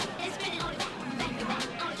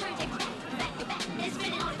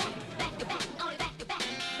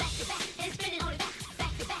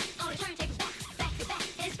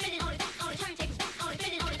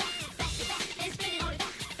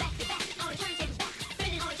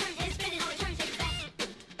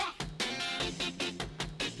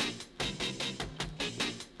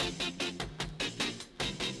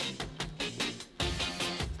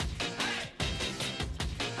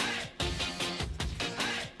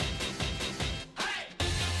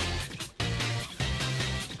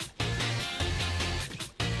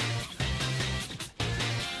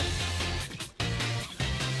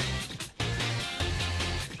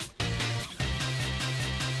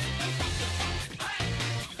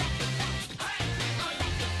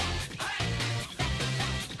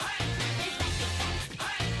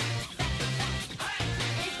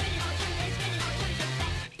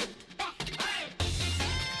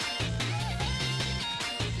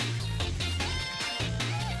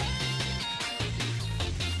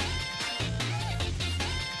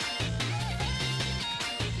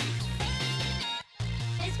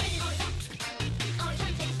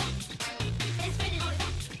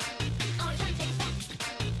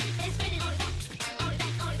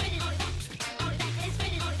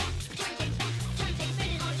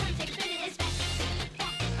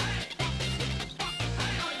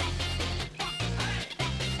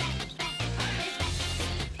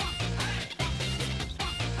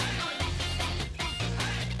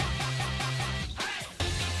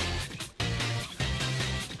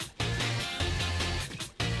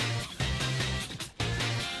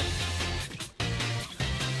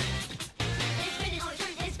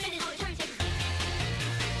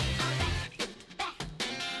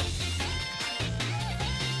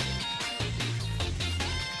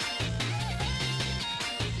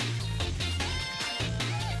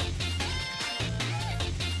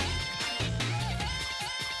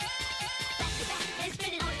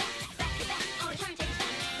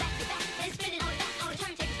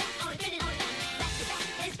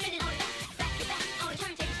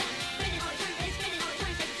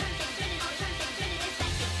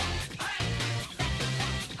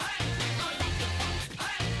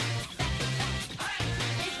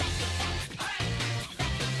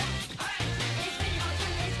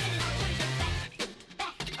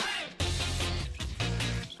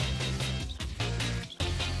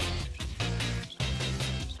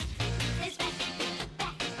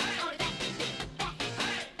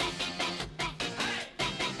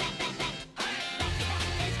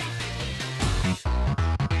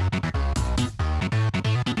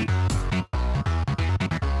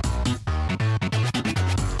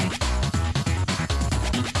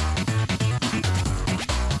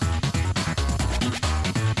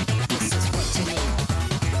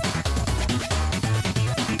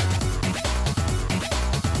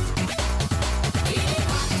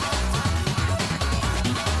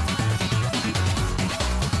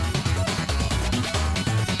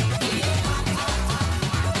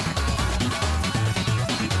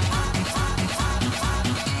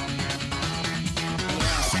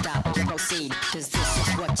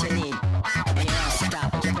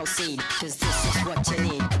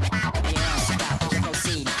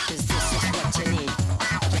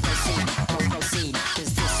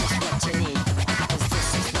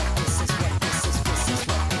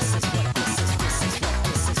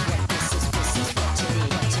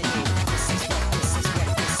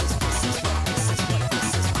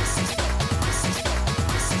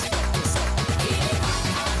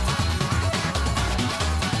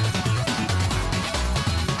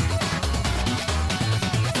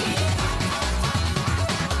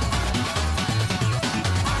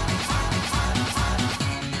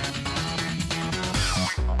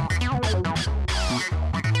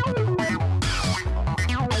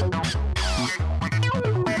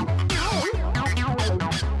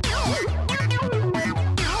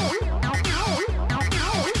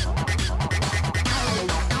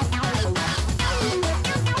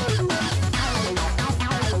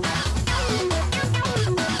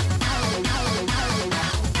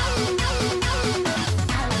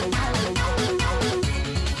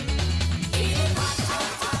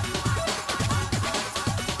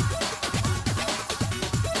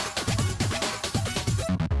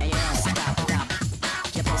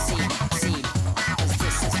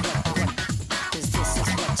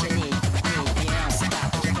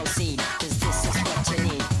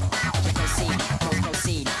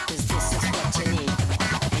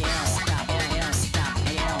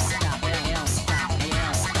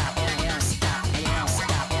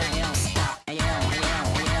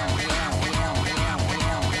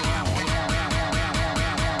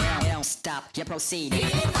 stop, you proceed.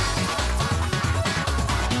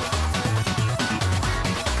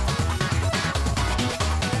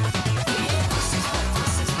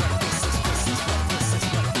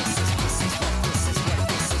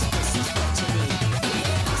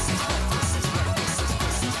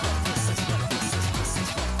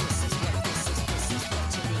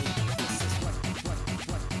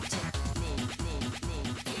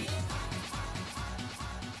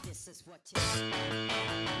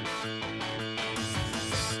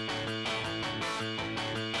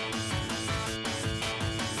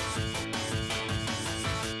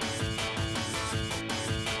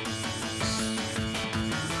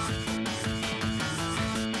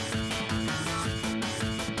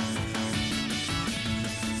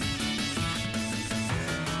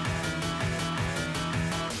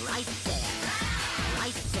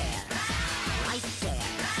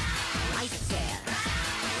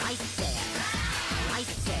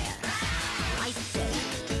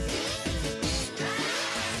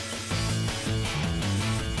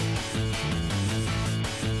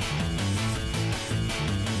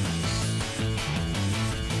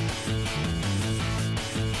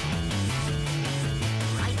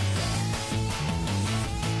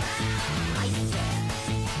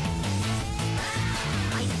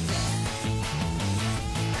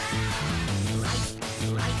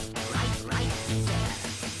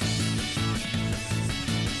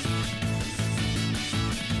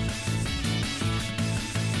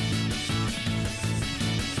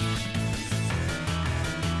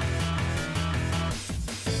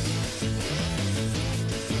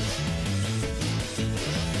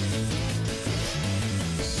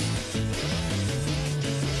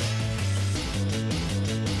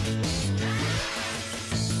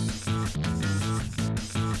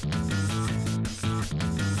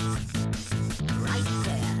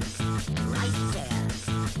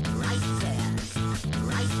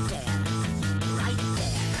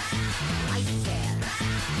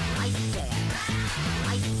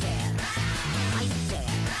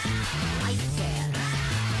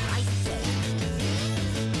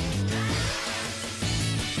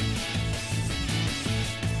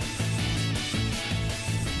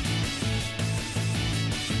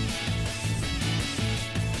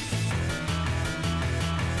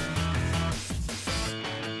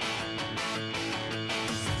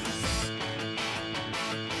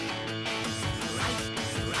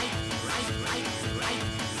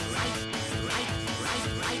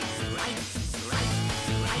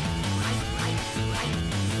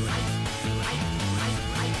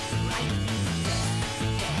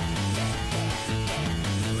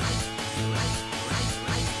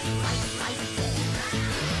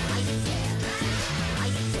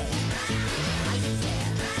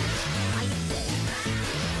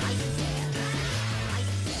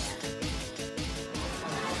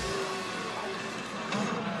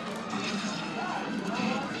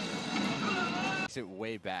 It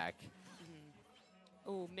way back.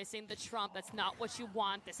 Oh, missing the trump. That's not what you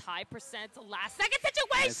want. This high percent last second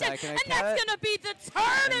situation. And that's going to be the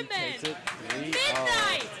tournament.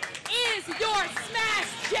 Midnight is your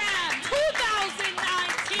Smash Jam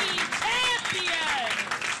 2019 champion.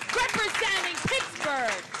 Representing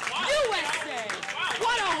Pittsburgh, USA.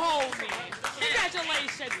 What a homie.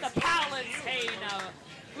 Congratulations to Palantino,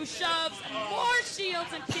 who shoves more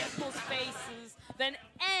shields in people's faces than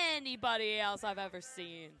anybody else I've ever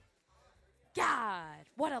seen. God,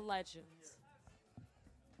 what a legend.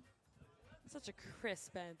 Such a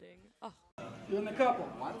crisp ending. Oh. You in the couple.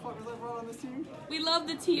 Why the fuck is everyone on this team? We love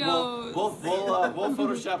the TOs. We'll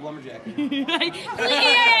Photoshop Lumberjack. Yeah.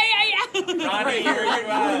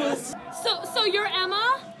 So you're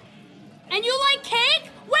Emma? And you like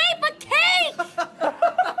cake? Wait, but cake!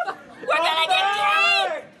 We're gonna get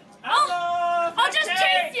cake! I'll just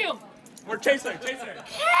chase you! We're chasing her.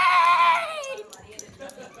 Cake!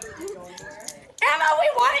 Emma, we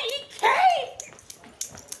want to eat cake!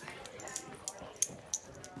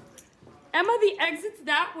 Emma, the exit's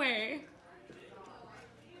that way.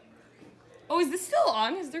 Oh, is this still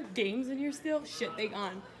on? Is there games in here still? Shit, they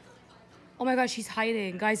gone. Oh my god, she's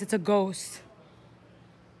hiding. Guys, it's a ghost.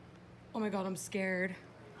 Oh my god, I'm scared.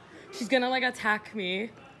 She's gonna like attack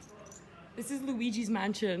me. This is Luigi's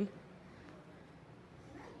mansion.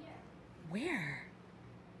 Where?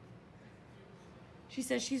 She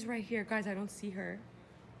says she's right here. Guys, I don't see her.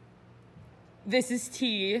 This is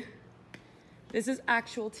T. This is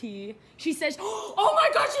actual T. She says, oh my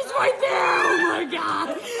god, she's right there! Oh my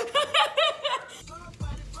god!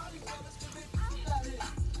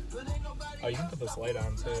 Oh, you can put this light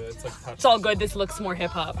on too. It's like touch. It's all good. This looks more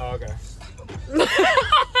hip hop. Oh, okay.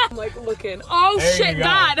 I'm like looking. Oh There shit, you go.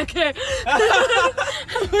 God, okay.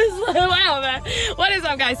 I was like, wow, man. What is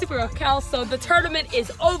up, guys? SupergirlKels. So the tournament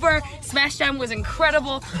is over. Smash Jam was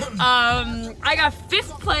incredible. I got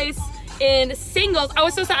 5th place in singles. I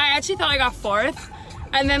was so sad. I actually thought I got 4th.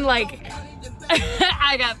 And then like,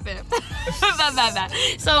 I got 5th. Bad.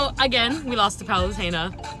 So again, we lost to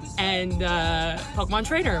Palutena and Pokemon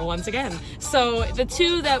Trainer once again. So the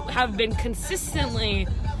two that have been consistently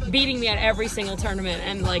beating me at every single tournament,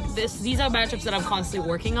 and like these are matchups that I'm constantly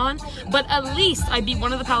working on. But at least I beat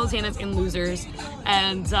one of the Palutenas in losers,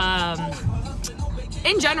 and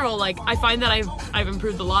in general, like I find that I've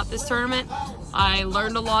improved a lot this tournament. I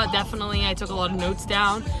learned a lot, definitely. I took a lot of notes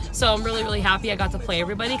down. So I'm really, really happy I got to play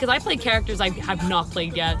everybody because I played characters I have not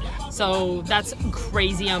played yet. So that's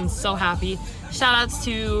crazy. I'm so happy. Shout outs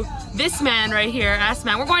to this man right here,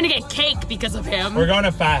 S-Man. We're going to get cake because of him. We're going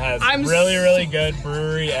to Fatheads. Really good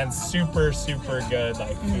brewery and super good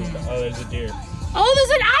like food. Oh, there's a deer. Oh,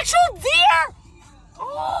 there's an actual deer!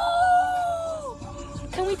 Oh!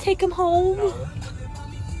 Can we take him home? No.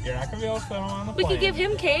 You're not gonna be able to put him on the plane. We could give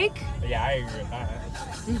him cake. Yeah, I agree with that.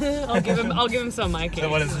 I'll give him some of my cake. So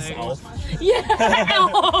what is this, Elf? Yeah,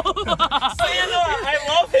 Elf. Santa, I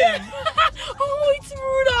love him. Oh, it's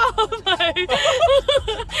Rudolph.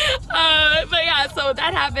 But yeah, so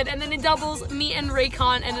that happened, and then in doubles, me and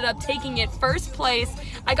Raycon ended up taking it 1st place.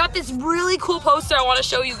 I got this really cool poster I want to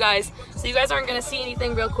show you guys. So you guys aren't gonna see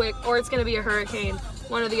anything real quick, or it's gonna be a hurricane,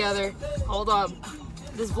 one or the other. Hold up.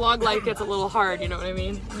 This vlog life gets a little hard, you know what I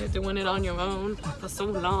mean? You have to win it on your own for so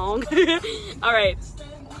long. All right,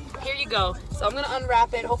 here you go. So I'm gonna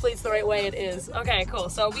unwrap it. Hopefully it's the right way. It is. Okay, cool.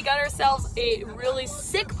 So we got ourselves a really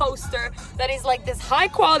sick poster that is like this high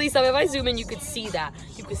quality stuff. If I zoom in, you could see that.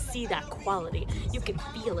 You could see that quality. You can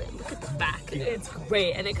feel it. Look at the back. It's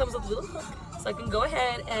great. And it comes with a little hook. So I can go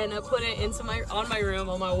ahead and put it into on my room,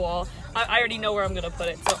 on my wall. I already know where I'm gonna put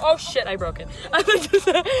it. So, oh shit, I broke it.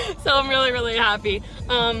 So I'm really, really happy.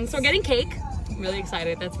 So we're getting cake. I'm really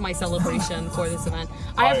excited. That's my celebration for this event.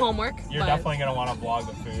 I have homework. You're definitely gonna want to vlog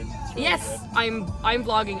the food. Really yes, good. I'm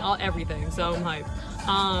vlogging everything, so I'm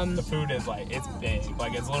hyped. The food is like, it's big.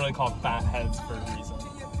 Like it's literally called Fatheads for a reason.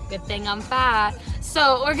 Good thing I'm fat.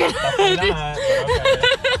 So we're gonna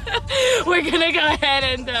we're gonna go ahead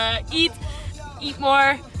and eat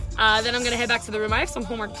more. Then I'm gonna head back to the room. I have some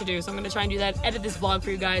homework to do, so I'm gonna try and do that, edit this vlog for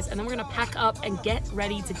you guys, and then we're gonna pack up and get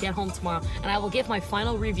ready to get home tomorrow. And I will give my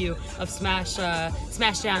final review of Smash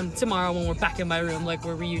Jam tomorrow when we're back in my room like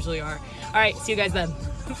where we usually are. All right, see you guys then.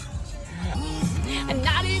 I'm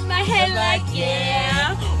nodding my head like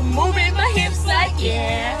yeah, moving my hips like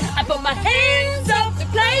yeah. I put my hands up to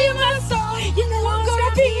play my song. You know I'm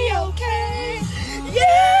gonna be okay.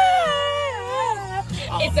 Yeah.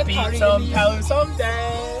 It's a party. Some Palu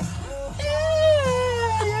someday.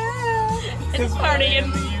 It's party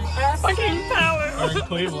in fucking power. We're in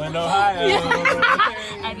Cleveland, Ohio.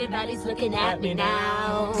 Yeah. Everybody's looking at me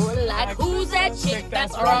now. Like, who's that chick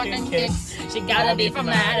that's rocking kicks? She gotta be from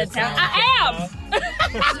out of town. I am!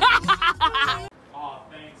 Oh,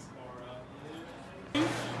 thanks, Laura.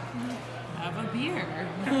 Have a beer.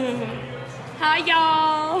 Hi,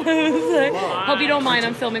 y'all. Hope you don't mind.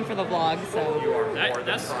 I'm filming for the vlog, so.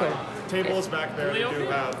 That's cool. Table is back there. We do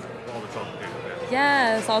have all the chocolate people there.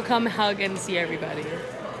 Yes, I'll come hug and see everybody.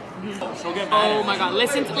 Oh my god,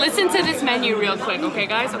 listen to this menu real quick, okay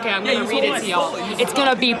guys? Okay, I'm gonna read it to y'all. It's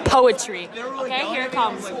gonna be poetry. Okay, here it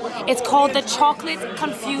comes. It's called the Chocolate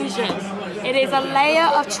Confusion. It is a layer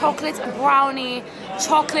of chocolate brownie,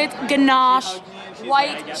 chocolate ganache,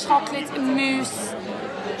 white chocolate mousse,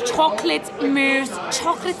 chocolate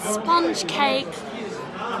sponge cake,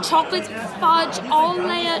 chocolate fudge, all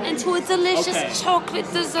layered into a delicious chocolate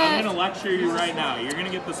dessert. I'm gonna lecture you right now. You're gonna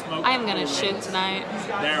get the smoke. I am gonna shit tonight.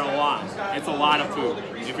 They're a lot. It's a lot of food.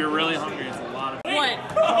 If you're really hungry, it's a lot of food. What?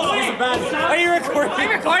 Are you recording? I'm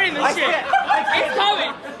recording this shit. It's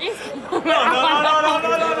coming.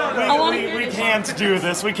 No. We can't do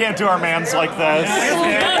this. We can't do our mans like this.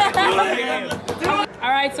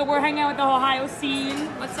 Alright, so we're hanging out with the Ohio scene.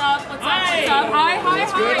 What's up? What's up? What's up? Hi.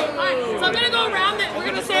 So I'm gonna go around it. We're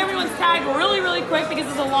gonna say everyone's tag really, really quick because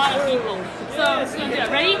there's a lot of people. So let's do that.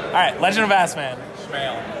 Ready? Alright, Legend of Assman.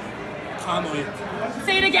 Comedy.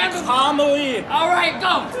 Say it again. Comedy. Alright,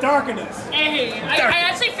 go. Darkness. Hey, I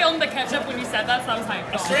actually filmed the ketchup when you said that, so I was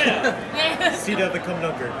hyped. Australia. See that the coming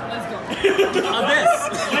up here. Let's go. Abyss.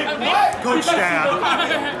 Coach Dad.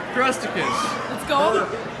 Crusticus. Let's go.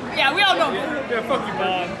 Yeah, we all know. Yeah, fuck you,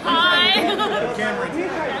 Bob. Hi. Cameron.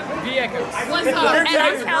 V-Echoes. What's up? And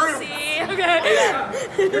I'm Kelsey. Okay.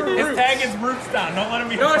 His tag is Roots Down. Don't let him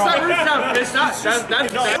be. No, it's not Roots Down. It's not.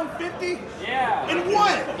 That's No, 50? Yeah. In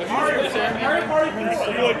what? Mario Party.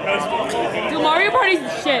 Dude, Mario Party's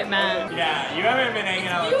shit, man. Yeah, you haven't been hanging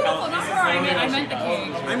out with Kels. Not her, I meant the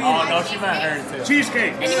cake. Oh no, she meant her too.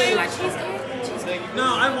 Cheesecake. Anyway, you want cheesecake?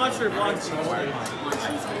 No, I watched her vlogs before.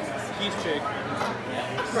 Cheese chick.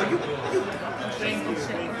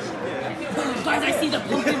 Guys, I see the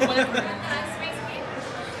pumpkin whatever.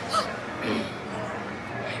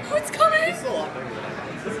 Oh, it's coming!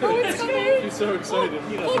 Oh, it's coming! He's so excited.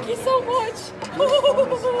 Thank you so much!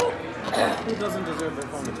 Who doesn't deserve their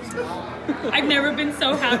phone at this point? I've never been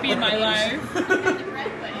so happy in my life.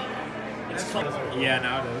 Yeah,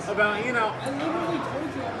 now it is. About, you know, I literally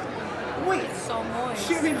told you. Wait, So moist.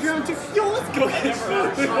 Jimmy Brown too. Yo, let's go get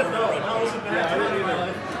food. Yeah, I didn't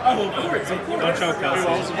either. Oh, of course. Don't choke, Kels.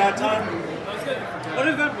 What was a bad time? What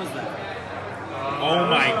event was that? Oh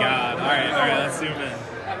my God! All right, let's zoom in.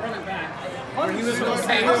 When he was on the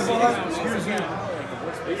Thank you so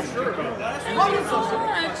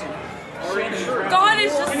much. God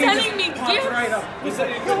is just sending me gifts. He said,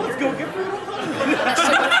 yo, let's go get food.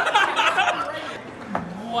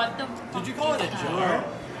 What the fuck? Did you call it a jar?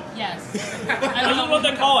 Yes. I don't know what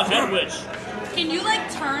they call a sandwich. Can you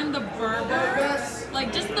like turn the burger?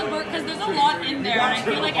 Like just the burger, because there's a lot in there and I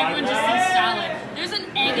feel like everyone just sees salad. There's an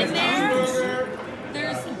egg in there.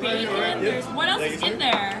 There's bacon. There's what else is in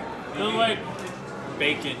there? They're like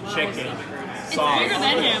bacon, chicken, It's sauce, bigger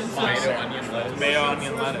than him. So. tomato,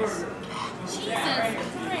 onion, lettuce. Jesus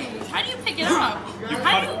Christ. How do you pick it up?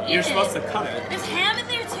 How do you eat You're it? supposed to cut it. There's ham in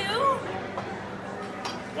there too?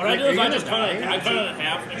 What I do is I just cut it in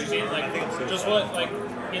half and just eat like just what like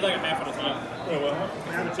eat like a half at a time.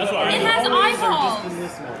 That's what I do. It has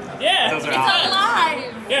eyeballs. Yeah, It's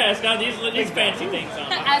alive. Yeah, it's got these fancy things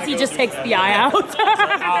on it. As he just takes the eye out.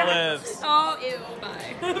 Olives. Oh, ew, bye.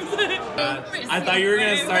 I thought you were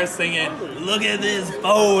gonna start singing, "Look at this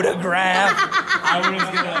photograph." I was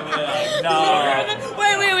gonna be like, no.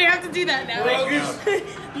 Wait, we have to do that now.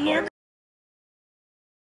 Look.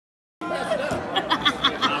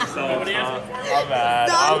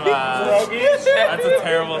 I'm bad. That's a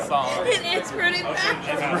terrible song. It is pretty bad.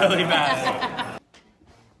 It's really bad.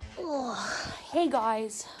 Hey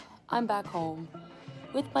guys, I'm back home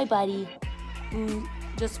with my buddy who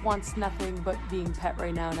just wants nothing but being pet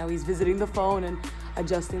right now. Now he's visiting the phone and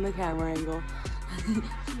adjusting the camera angle.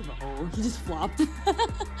 He just flopped.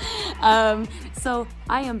 So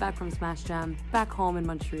I am back from Smash Jam, back home in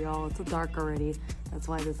Montreal. It's dark already. That's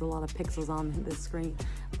why there's a lot of pixels on this screen.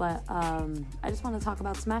 But I just want to talk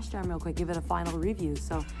about Smash Jam real quick, give it a final review.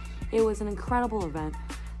 So it was an incredible event.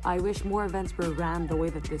 I wish more events were ran the way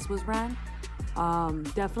that this was ran.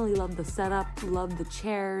 Definitely loved the setup, loved the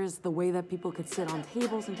chairs, the way that people could sit on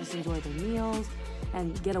tables and just enjoy their meals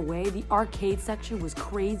and get away. The arcade section was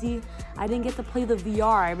crazy. I didn't get to play the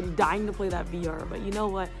VR. I've been dying to play that VR, but you know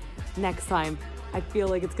what? Next time. I feel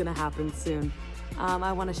like it's gonna happen soon.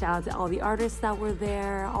 I want to shout out to all the artists that were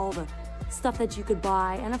there, all the stuff that you could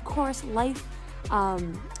buy, and of course, Life,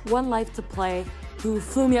 One Life to Play, who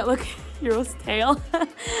flew me out. Look, Hero's tail.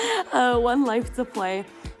 One Life to Play,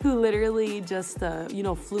 who literally just,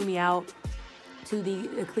 flew me out to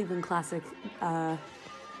the Cleveland Classic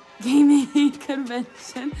gaming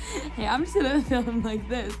convention. Hey, I'm just gonna film like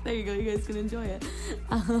this. There you go, you guys can enjoy it.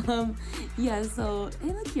 Yeah, so,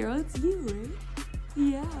 hey look, Hero, it's you, right?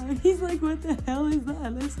 Yeah, he's like, what the hell is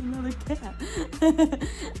that? There's another cat.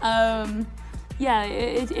 Yeah,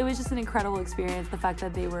 it was just an incredible experience. The fact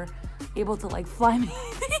that they were able to like fly me.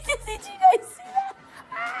 Did you guys see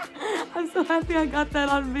that? I'm so happy I got that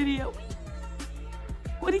on video.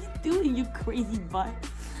 What are you doing, you crazy butt?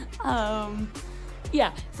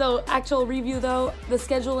 Yeah, so actual review though, the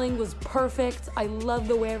scheduling was perfect. I love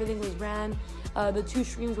the way everything was ran. The two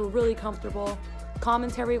streams were really comfortable.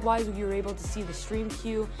 Commentary wise, you were able to see the stream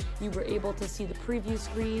queue, you were able to see the preview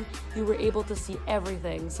screen, you were able to see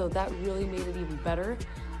everything, so that really made it even better.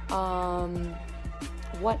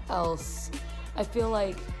 What else? I feel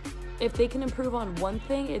like if they can improve on one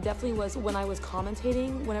thing, it definitely was when I was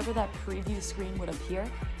commentating, whenever that preview screen would appear,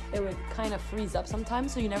 it would kind of freeze up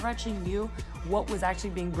sometimes, so you never actually knew what was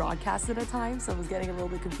actually being broadcasted at times, so it was getting a little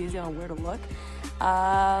bit confusing on where to look.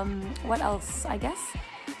 What else? I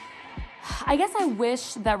guess I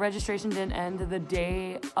wish that registration didn't end the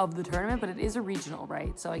day of the tournament, but it is a regional,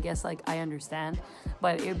 right? So I guess like I understand,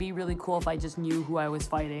 but it would be really cool if I just knew who I was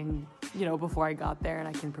fighting, you know, before I got there and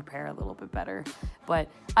I can prepare a little bit better. But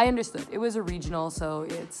I understood. It was a regional, so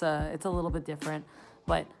it's a little bit different.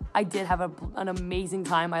 But I did have an amazing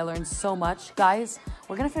time. I learned so much. Guys,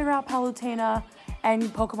 we're going to figure out Palutena and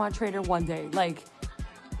Pokemon Trader one day. Like,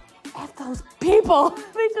 F those people.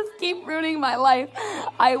 They just keep ruining my life.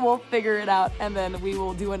 I will figure it out, and then we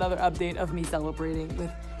will do another update of me celebrating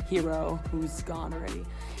with Hero, who's gone already.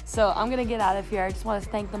 So I'm gonna get out of here. I just want to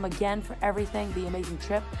thank them again for everything, the amazing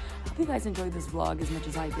trip. I hope you guys enjoyed this vlog as much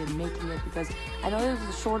as I did making it, because I know this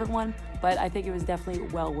was a shorter one, but I think it was definitely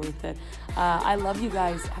well worth it. I love you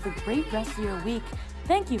guys. Have a great rest of your week.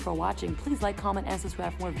 Thank you for watching. Please like, comment, and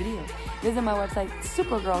subscribe for more videos. Visit my website,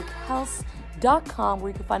 SupergirlKels.com,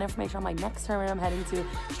 where you can find information on my next tournament I'm heading to,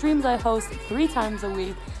 streams I host 3 times a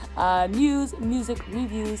week, news, music,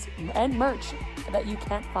 reviews, and merch that you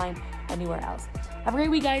can't find anywhere else. Have a great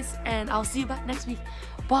week, guys, and I'll see you back next week.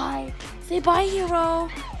 Bye. Say bye, Hero.